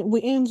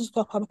within the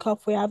School of Public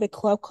Health, we have a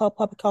club called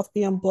Public Health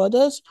Beyond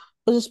Borders,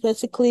 which is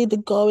basically the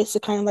goal is to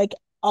kind of like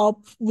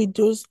help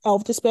reduce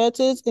health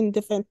disparities in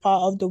different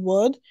part of the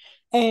world.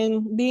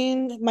 And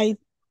being my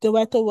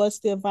director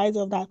was the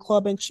advisor of that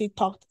club, and she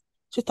talked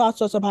to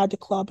us about the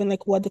club and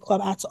like what the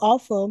club had to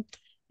offer.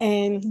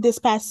 And this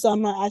past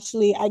summer,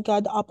 actually, I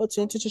got the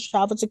opportunity to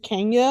travel to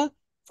Kenya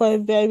for a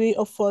very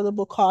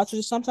affordable cost,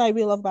 which is something I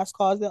really love about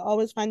scholars. They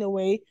always find a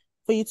way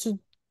for you to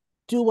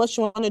do what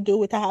you want to do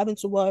without having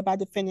to worry about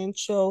the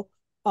financial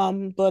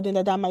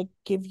burden that might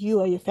give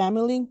you or your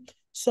family.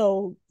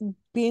 So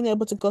being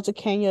able to go to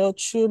Kenya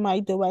through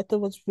my director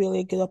was really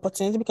a good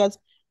opportunity because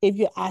if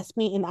you ask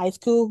me in high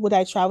school, would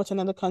I travel to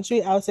another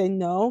country? I would say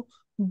no.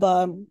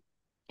 But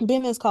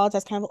being in college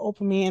has kind of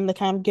opened me and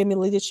kind of gave me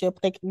leadership.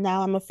 Like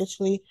now I'm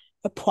officially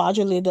a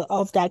project leader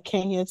of that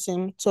Kenya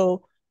team.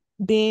 So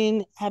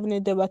being having a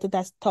director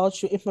that's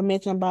taught you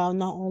information about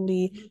not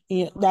only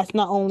that's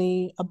not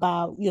only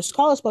about your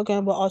scholars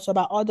program but also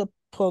about other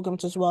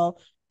programs as well.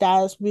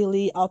 That has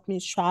really helped me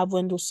travel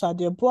and do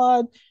study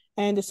abroad.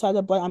 And the study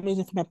abroad I'm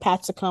using for my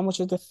practicum, which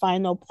is the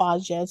final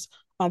project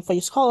for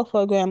your scholar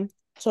program.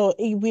 So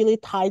it really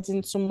ties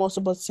into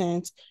multiple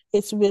things.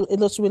 It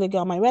looks really good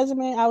on my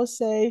resume, I would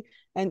say,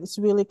 and it's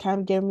really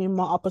kind of giving me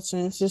more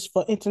opportunities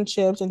for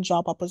internships and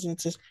job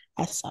opportunities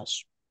as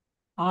such.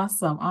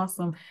 Awesome,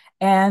 awesome.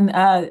 And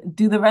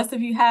do the rest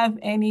of you have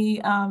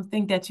any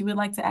thing that you would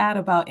like to add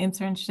about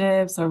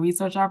internships or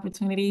research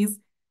opportunities?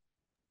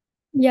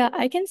 Yeah,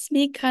 I can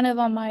speak kind of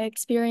on my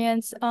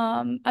experience.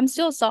 I'm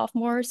still a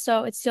sophomore,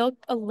 so it's still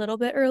a little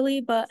bit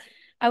early, but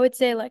I would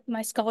say like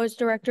my scholars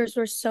directors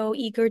were so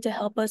eager to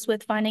help us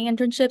with finding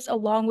internships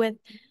along with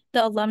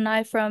the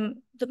alumni from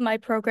my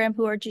program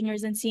who are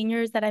juniors and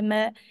seniors that I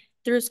met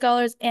through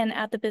scholars and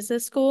at the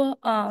business school.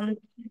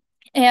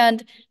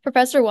 And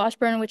Professor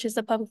Washburn, which is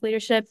the public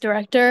leadership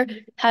director,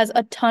 has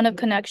a ton of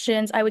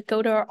connections. I would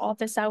go to her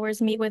office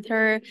hours, meet with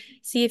her,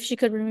 see if she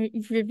could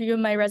review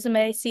my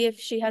resume, see if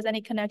she has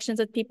any connections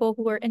with people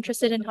who are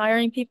interested in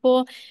hiring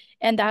people.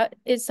 And that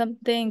is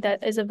something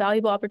that is a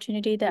valuable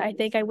opportunity that I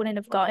think I wouldn't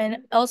have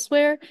gotten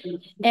elsewhere.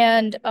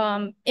 And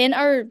in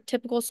our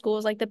typical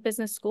schools, like the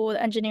business school,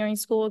 the engineering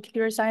school,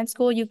 computer science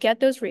school, you get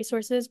those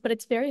resources, but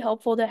it's very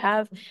helpful to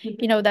have,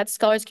 that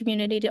scholars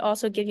community to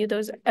also give you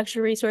those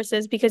extra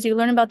resources because you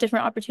learn about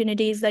different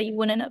opportunities that you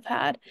wouldn't have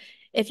had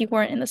if you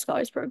weren't in the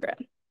scholars program.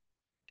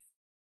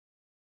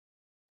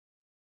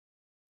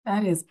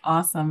 That is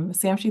awesome.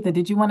 Samshita,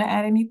 did you want to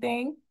add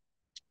anything?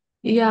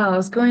 Yeah, I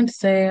was going to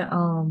say,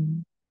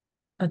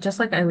 just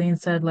like Eileen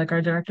said, like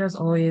our directors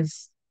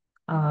always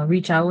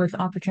reach out with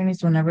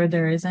opportunities whenever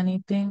there is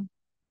anything.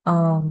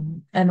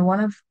 And one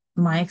of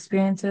my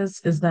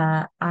experiences is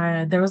that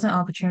I there was an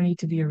opportunity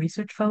to be a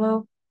research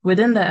fellow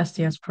within the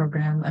STS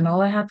program, and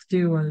all I had to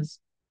do was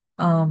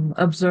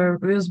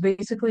observe. It was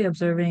basically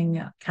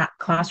observing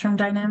classroom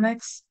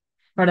dynamics,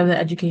 part of the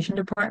education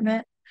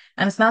department.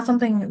 And it's not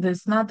something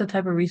that's not the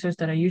type of research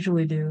that I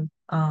usually do,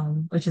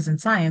 which is in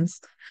science.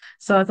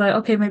 So I thought,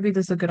 okay, maybe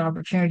this is a good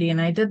opportunity.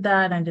 And I did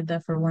that. I did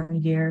that for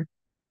 1 year.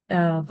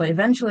 But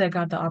eventually I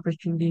got the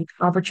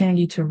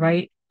opportunity to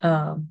write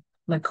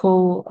like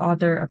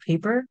co-author a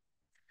paper,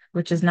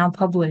 which is now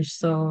published.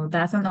 So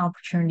that's an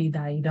opportunity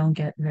that you don't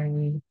get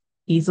very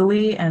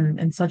easily and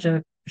in such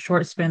a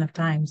short span of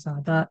time. So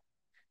I thought,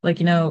 like,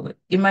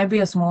 it might be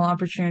a small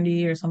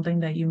opportunity or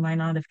something that you might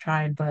not have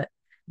tried, but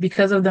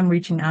because of them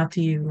reaching out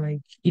to you, like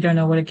you don't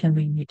know what it can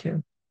lead you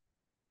to.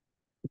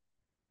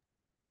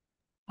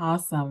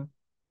 Awesome.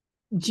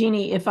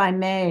 Jeannie, if I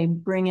may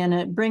bring in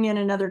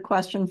another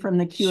question from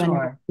the Q&A.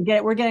 Sure.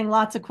 We're getting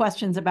lots of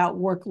questions about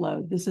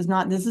workload. This is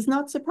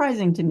not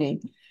surprising to me.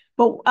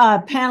 But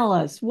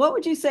panelists, what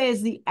would you say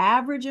is the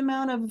average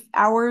amount of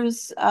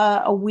hours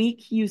a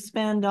week you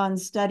spend on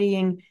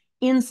studying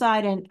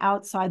inside and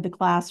outside the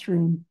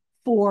classroom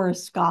for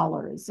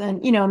scholars?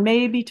 And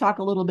maybe talk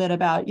a little bit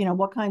about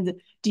what kinds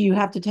of, do you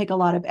have to take a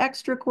lot of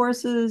extra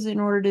courses in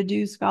order to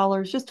do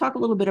scholars? Just talk a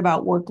little bit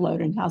about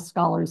workload and how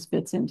scholars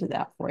fits into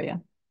that for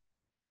you.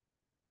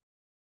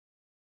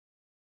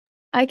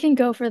 I can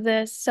go for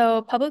this.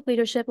 So, public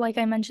leadership, like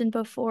I mentioned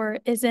before,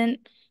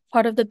 isn't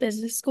part of the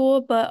business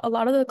school, but a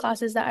lot of the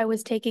classes that I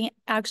was taking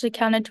actually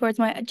counted towards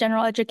my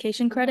general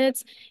education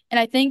credits. And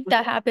I think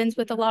that happens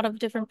with a lot of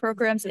different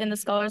programs in the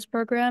scholars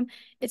program.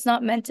 It's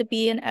not meant to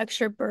be an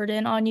extra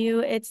burden on you.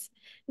 It's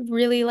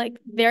really like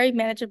very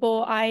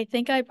manageable. I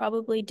think I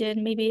probably did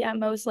maybe at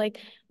most like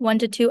 1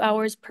 to 2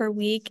 hours per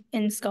week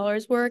in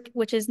scholars work,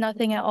 which is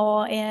nothing at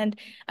all. And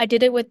I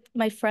did it with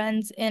my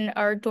friends in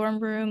our dorm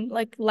room,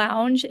 like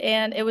lounge,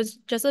 and it was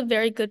just a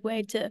very good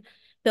way to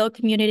build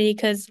community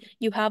because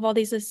you have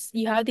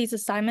these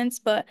assignments,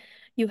 but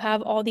you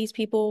have all these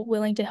people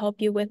willing to help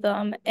you with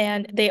them,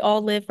 and they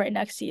all live right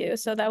next to you.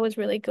 So that was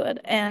really good.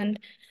 And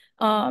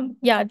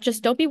yeah,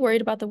 just don't be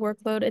worried about the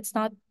workload. It's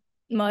not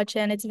much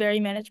and it's very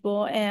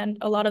manageable, and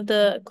a lot of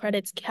the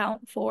credits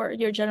count for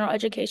your general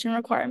education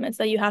requirements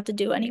that you have to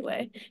do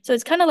anyway. So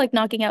it's kind of like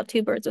knocking out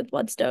two birds with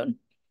one stone.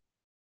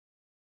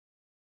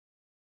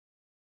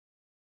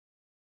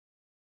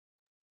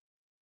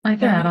 I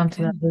can add Very on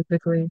to that good. really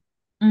quickly.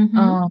 Mm-hmm.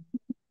 Um,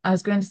 I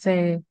was going to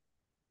say,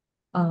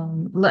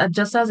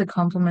 just as it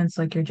complements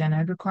like your gen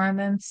ed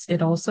requirements,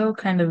 it also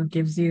kind of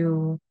gives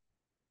you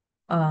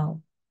uh,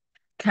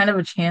 kind of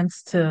a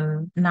chance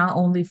to not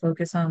only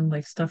focus on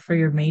like stuff for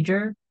your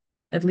major,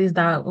 at least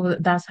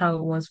that's how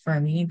it was for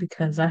me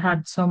because I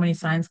had so many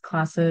science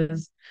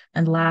classes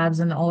and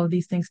labs and all of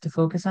these things to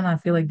focus on. I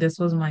feel like this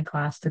was my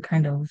class to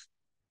kind of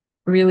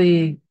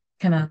really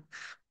kind of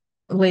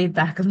lay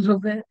back a little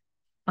bit.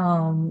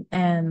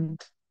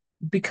 And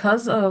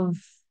because of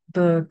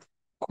the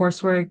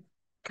coursework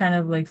kind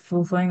of like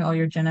fulfilling all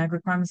your gen ed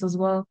requirements as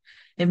well,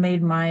 it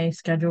made my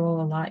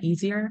schedule a lot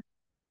easier,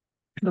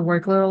 the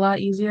workload a lot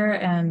easier.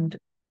 And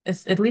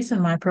it's, at least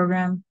in my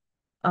program,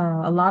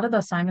 a lot of the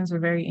assignments were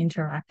very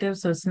interactive.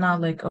 So it's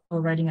not like, oh,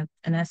 writing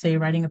an essay,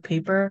 writing a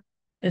paper.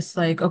 It's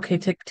like, okay,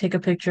 take a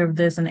picture of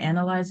this and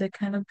analyze it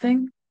kind of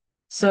thing.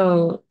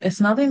 So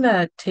it's nothing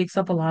that takes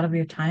up a lot of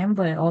your time,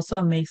 but it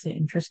also makes it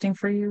interesting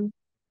for you.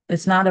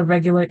 It's not a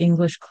regular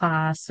English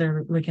class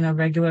or like in a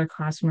regular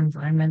classroom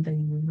environment that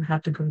you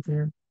have to go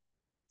through.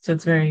 So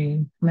it's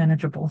very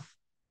manageable.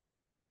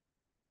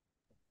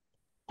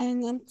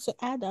 And to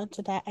add on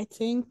to that, I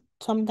think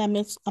something that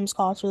makes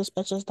scholars really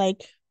special is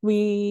like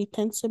we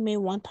tend to meet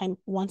one time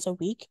once a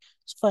week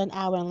for an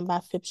hour and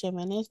about 15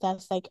 minutes.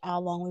 That's like how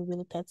long we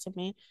really tend to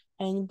meet.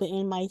 And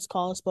in my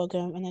scholars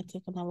program, and I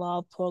think in a lot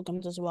of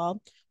programs as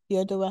well,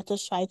 your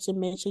directors try to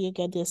make sure you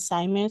get the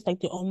assignments, like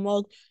the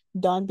homework,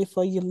 done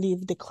before you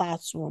leave the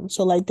classroom.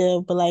 So like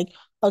they'll be like,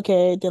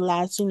 okay, the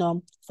last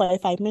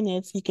 45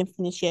 minutes you can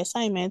finish your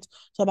assignment.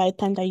 So by the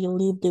time that you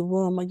leave the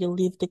room or you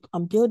leave the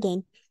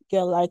building,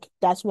 you're like,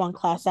 that's one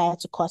class I had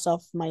to cross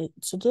off my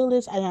to-do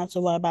list. I don't have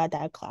to worry about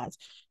that class.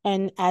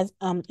 And as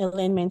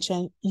Elaine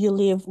mentioned, you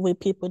live with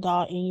people that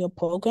are in your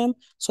program.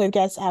 So if you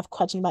guys have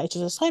questions about each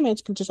other's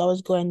assignments, you can just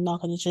always go and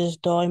knock on each other's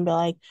door and be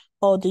like,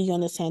 oh, do you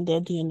understand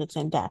that? Do you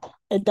understand that?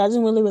 It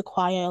doesn't really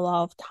require a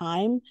lot of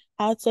time,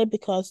 I would say,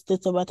 because the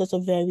directors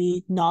are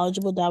very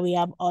knowledgeable that we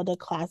have other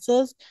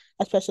classes,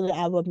 especially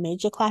our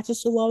major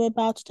classes to worry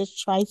about, to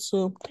just try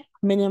to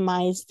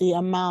minimize the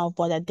amount of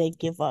what that they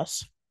give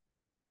us.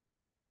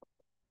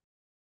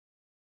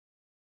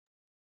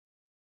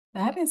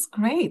 That is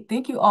great.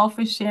 Thank you all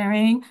for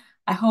sharing.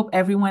 I hope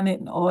everyone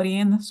in the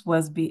audience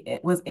was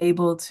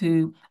able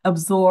to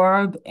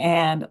absorb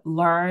and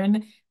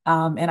learn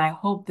And I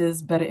hope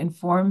this better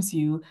informs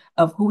you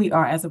of who we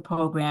are as a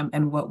program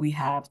and what we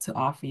have to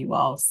offer you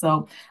all.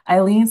 So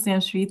Eileen,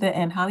 Samshrita,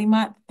 and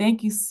Halimat,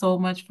 thank you so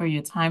much for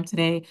your time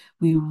today.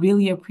 We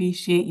really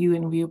appreciate you,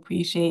 and we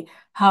appreciate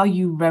how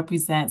you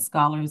represent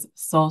scholars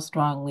so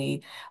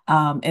strongly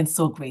and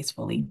so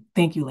gracefully.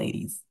 Thank you,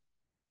 ladies.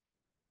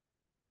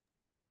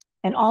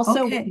 And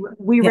also, Okay.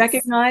 we Yes.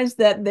 recognize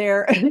that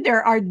there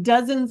are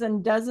dozens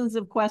and dozens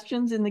of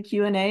questions in the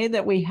Q&A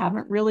that we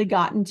haven't really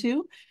gotten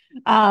to.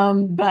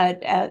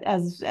 But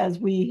as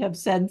we have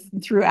said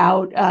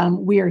throughout,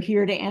 we are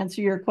here to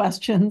answer your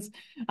questions.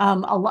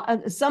 Some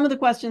of the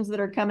questions that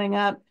are coming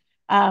up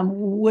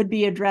would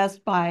be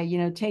addressed by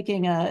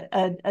taking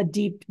a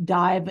deep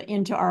dive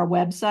into our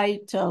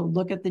website to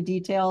look at the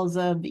details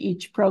of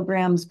each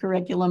program's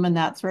curriculum and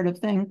that sort of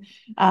thing.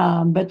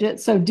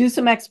 So do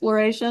some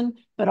exploration,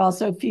 but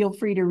also feel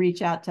free to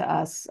reach out to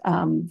us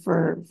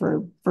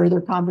for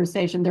further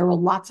conversation. There were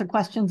lots of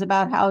questions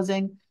about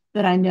housing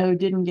that I know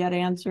didn't get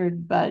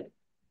answered, but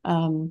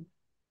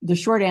the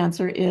short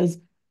answer is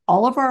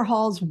all of our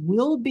halls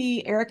will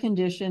be air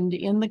conditioned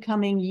in the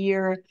coming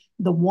year.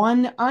 The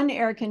one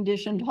un-air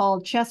conditioned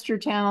hall,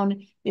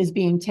 Chestertown, is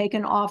being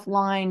taken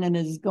offline and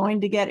is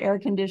going to get air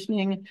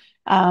conditioning.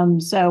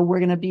 So we're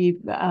going to be,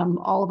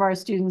 all of our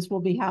students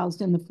will be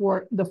housed in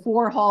the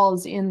four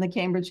halls in the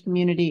Cambridge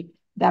community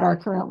that are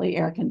currently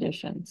air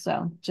conditioned.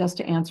 So just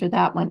to answer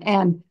that one.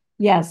 And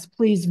yes,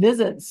 please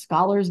visit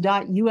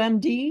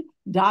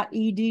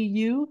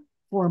scholars.umd.edu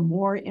for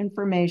more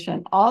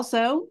information.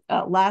 Also,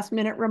 last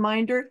minute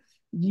reminder,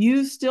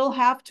 you still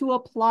have to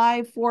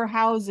apply for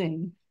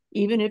housing.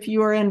 Even if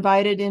you are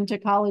invited into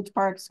College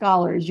Park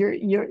Scholars,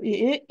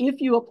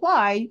 if you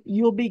apply,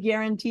 you'll be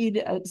guaranteed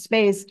a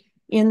space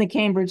in the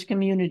Cambridge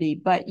community,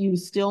 but you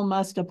still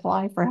must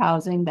apply for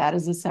housing. That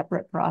is a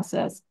separate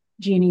process.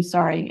 Jeannie,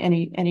 sorry,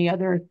 any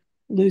other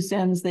loose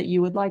ends that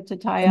you would like to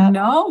tie up?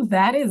 No,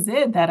 that is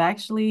it. That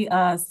actually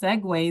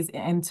segues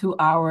into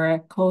our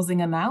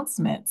closing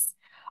announcements.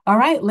 All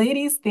right,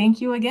 ladies,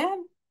 thank you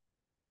again.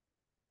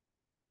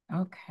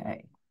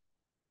 Okay.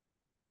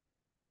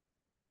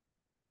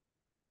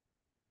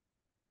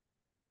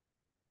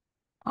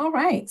 All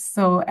right,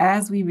 so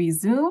as we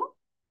resume,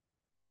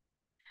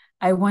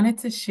 I wanted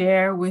to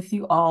share with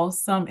you all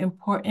some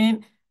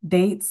important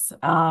dates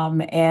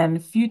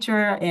and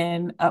future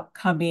and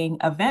upcoming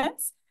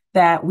events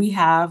that we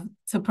have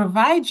to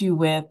provide you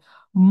with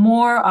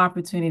more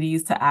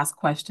opportunities to ask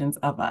questions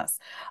of us.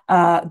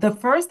 The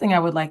first thing I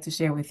would like to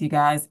share with you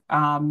guys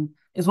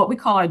is what we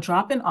call our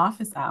drop-in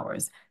office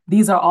hours.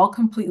 These are all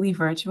completely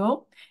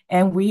virtual,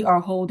 and we are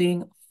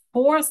holding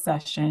 4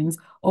 sessions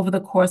over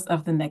the course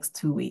of the next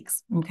 2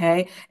 weeks,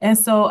 okay? And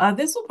so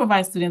this will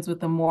provide students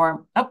with a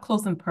more up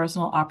close and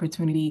personal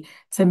opportunity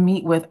to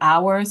meet with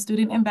our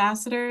student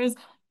ambassadors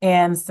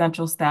and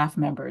central staff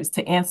members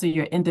to answer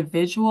your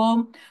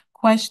individual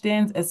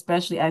questions,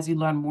 especially as you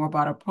learn more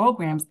about our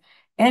programs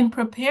and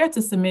prepare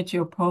to submit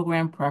your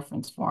program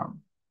preference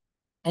form.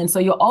 And so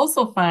you'll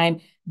also find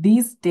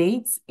these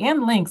dates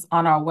and links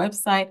on our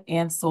website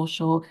and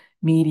social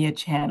media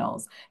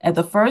channels. And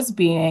the first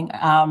being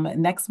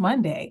next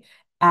Monday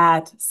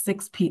at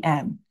 6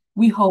 p.m.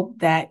 We hope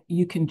that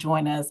you can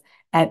join us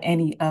at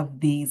any of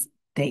these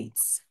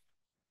dates.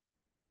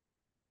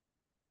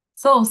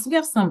 So we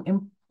have some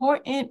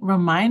important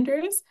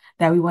reminders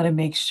that we want to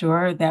make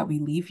sure that we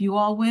leave you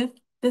all with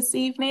this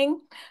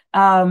evening.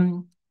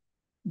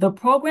 The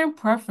program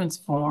preference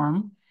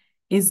form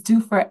is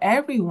due for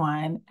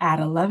everyone at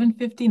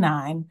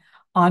 11:59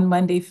 on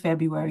Monday,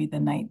 February the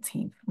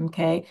 19th,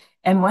 okay?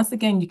 And once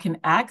again, you can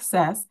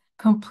access,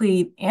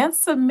 complete, and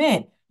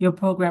submit your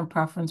program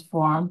preference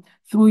form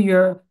through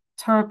your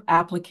TERP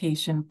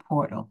application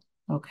portal,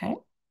 okay?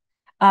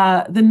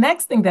 The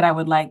next thing that I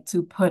would like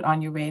to put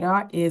on your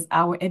radar is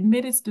our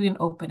admitted student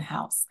open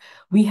house.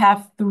 We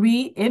have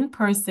 3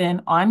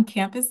 in-person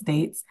on-campus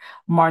dates,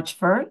 March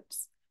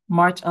 1st,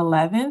 March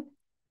 11th,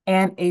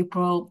 and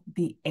April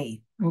the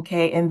 8th.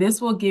 Okay, and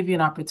this will give you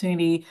an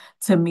opportunity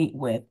to meet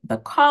with the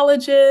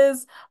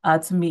colleges,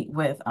 to meet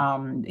with,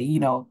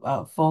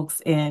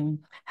 folks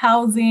in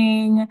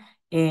housing,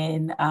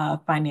 in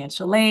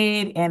financial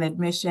aid and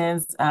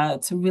admissions,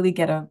 to really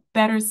get a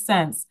better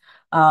sense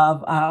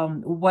of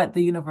what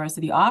the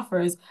university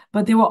offers.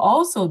 But there will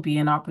also be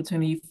an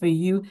opportunity for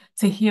you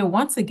to hear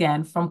once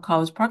again from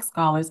College Park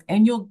Scholars,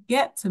 and you'll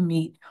get to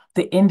meet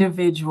the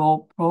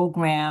individual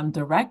program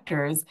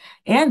directors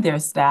and their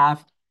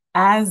staff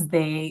as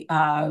they,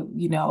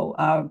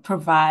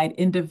 provide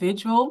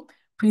individual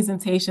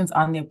presentations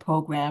on their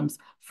programs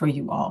for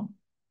you all.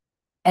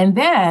 And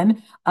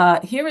then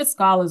here at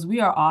Scholars, we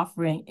are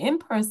offering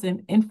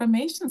in-person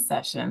information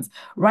sessions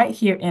right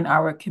here in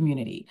our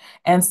community.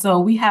 And so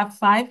we have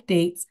 5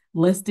 dates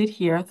listed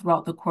here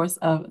throughout the course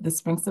of the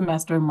spring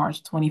semester: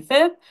 March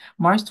 25th,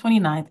 March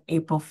 29th,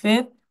 April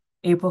 5th,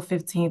 April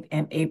 15th,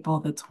 and April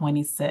the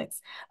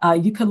 26th.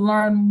 You can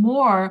learn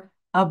more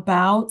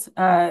about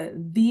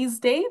these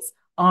dates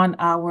on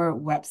our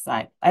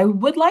website. I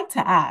would like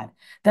to add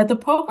that the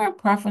program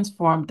preference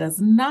form does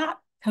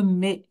not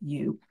commit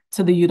you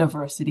to the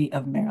University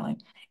of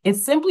Maryland. It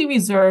simply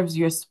reserves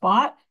your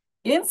spot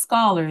in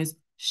Scholars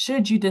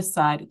should you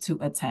decide to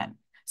attend.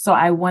 So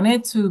I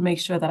wanted to make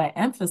sure that I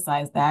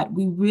emphasize that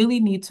we really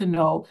need to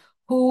know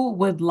who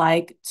would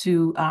like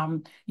to,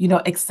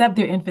 accept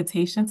their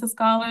invitation to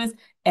Scholars,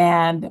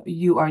 and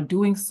you are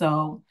doing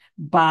so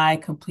by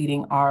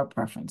completing our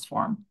preference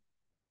form.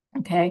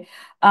 Okay.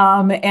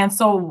 And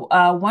so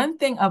one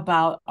thing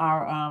about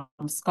our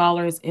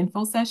Scholars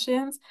info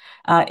sessions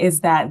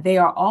is that they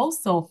are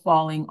also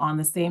falling on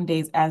the same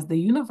days as the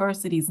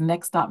university's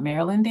Next Stop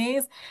Maryland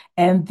days.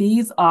 And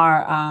these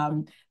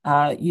are,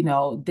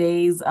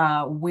 days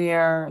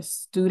where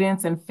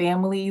students and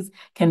families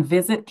can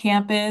visit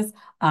campus.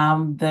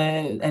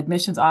 The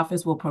admissions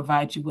office will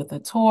provide you with a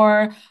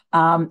tour.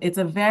 It's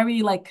a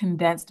very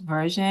condensed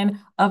version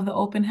of the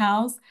open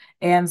house.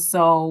 And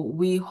so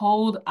we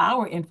hold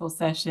our info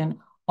session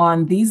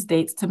on these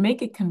dates to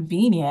make it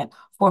convenient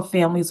for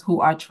families who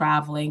are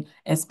traveling,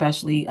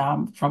 especially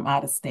from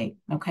out of state,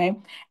 okay?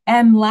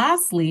 And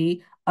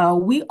lastly,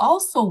 we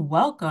also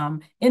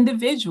welcome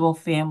individual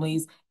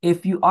families.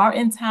 If you are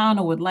in town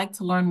or would like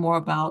to learn more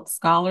about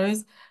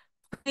Scholars,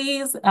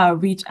 please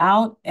reach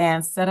out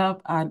and set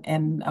up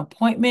an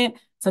appointment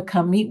to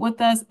come meet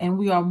with us. And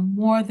we are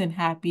more than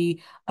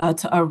happy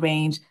to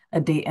arrange a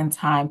date and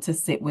time to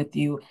sit with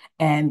you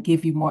and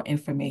give you more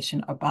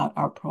information about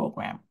our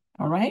program.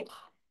 All right.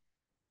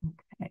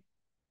 Okay.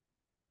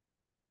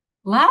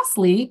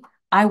 Lastly,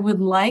 I would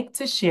like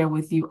to share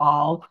with you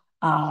all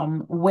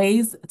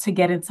ways to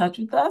get in touch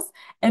with us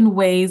and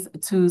ways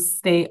to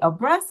stay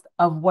abreast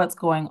of what's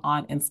going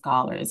on in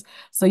Scholars.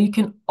 So you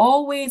can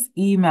always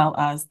email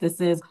us.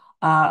 This is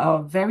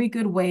a very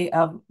good way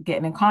of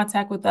getting in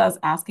contact with us,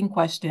 asking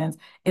questions,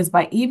 is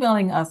by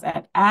emailing us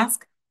at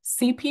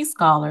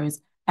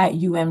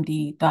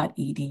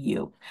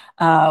askcpscholars@umd.edu.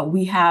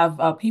 We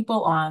have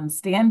people on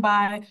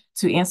standby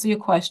to answer your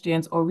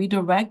questions or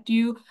redirect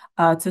you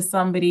to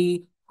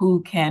somebody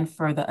who can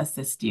further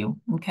assist you,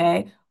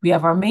 okay? We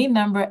have our main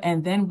number,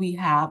 and then we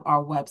have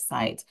our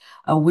website,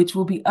 which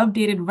will be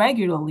updated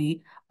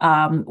regularly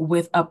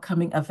with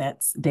upcoming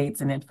events,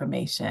 dates, and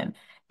information.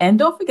 And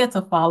don't forget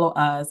to follow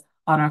us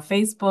on our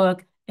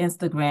Facebook,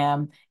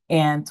 Instagram,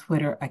 and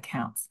Twitter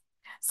accounts.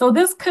 So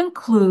this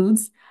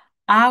concludes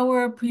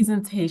our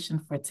presentation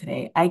for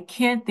today. I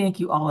can't thank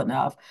you all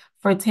enough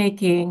for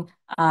taking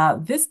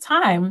this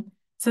time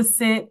to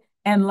sit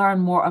and learn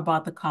more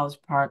about the College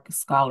Park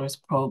Scholars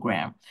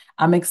Program.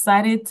 I'm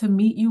excited to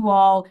meet you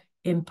all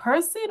in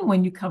person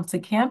when you come to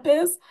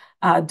campus.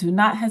 Do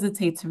not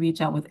hesitate to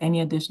reach out with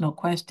any additional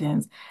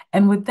questions.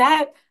 And with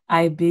that,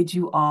 I bid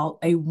you all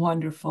a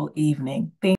wonderful evening. Thank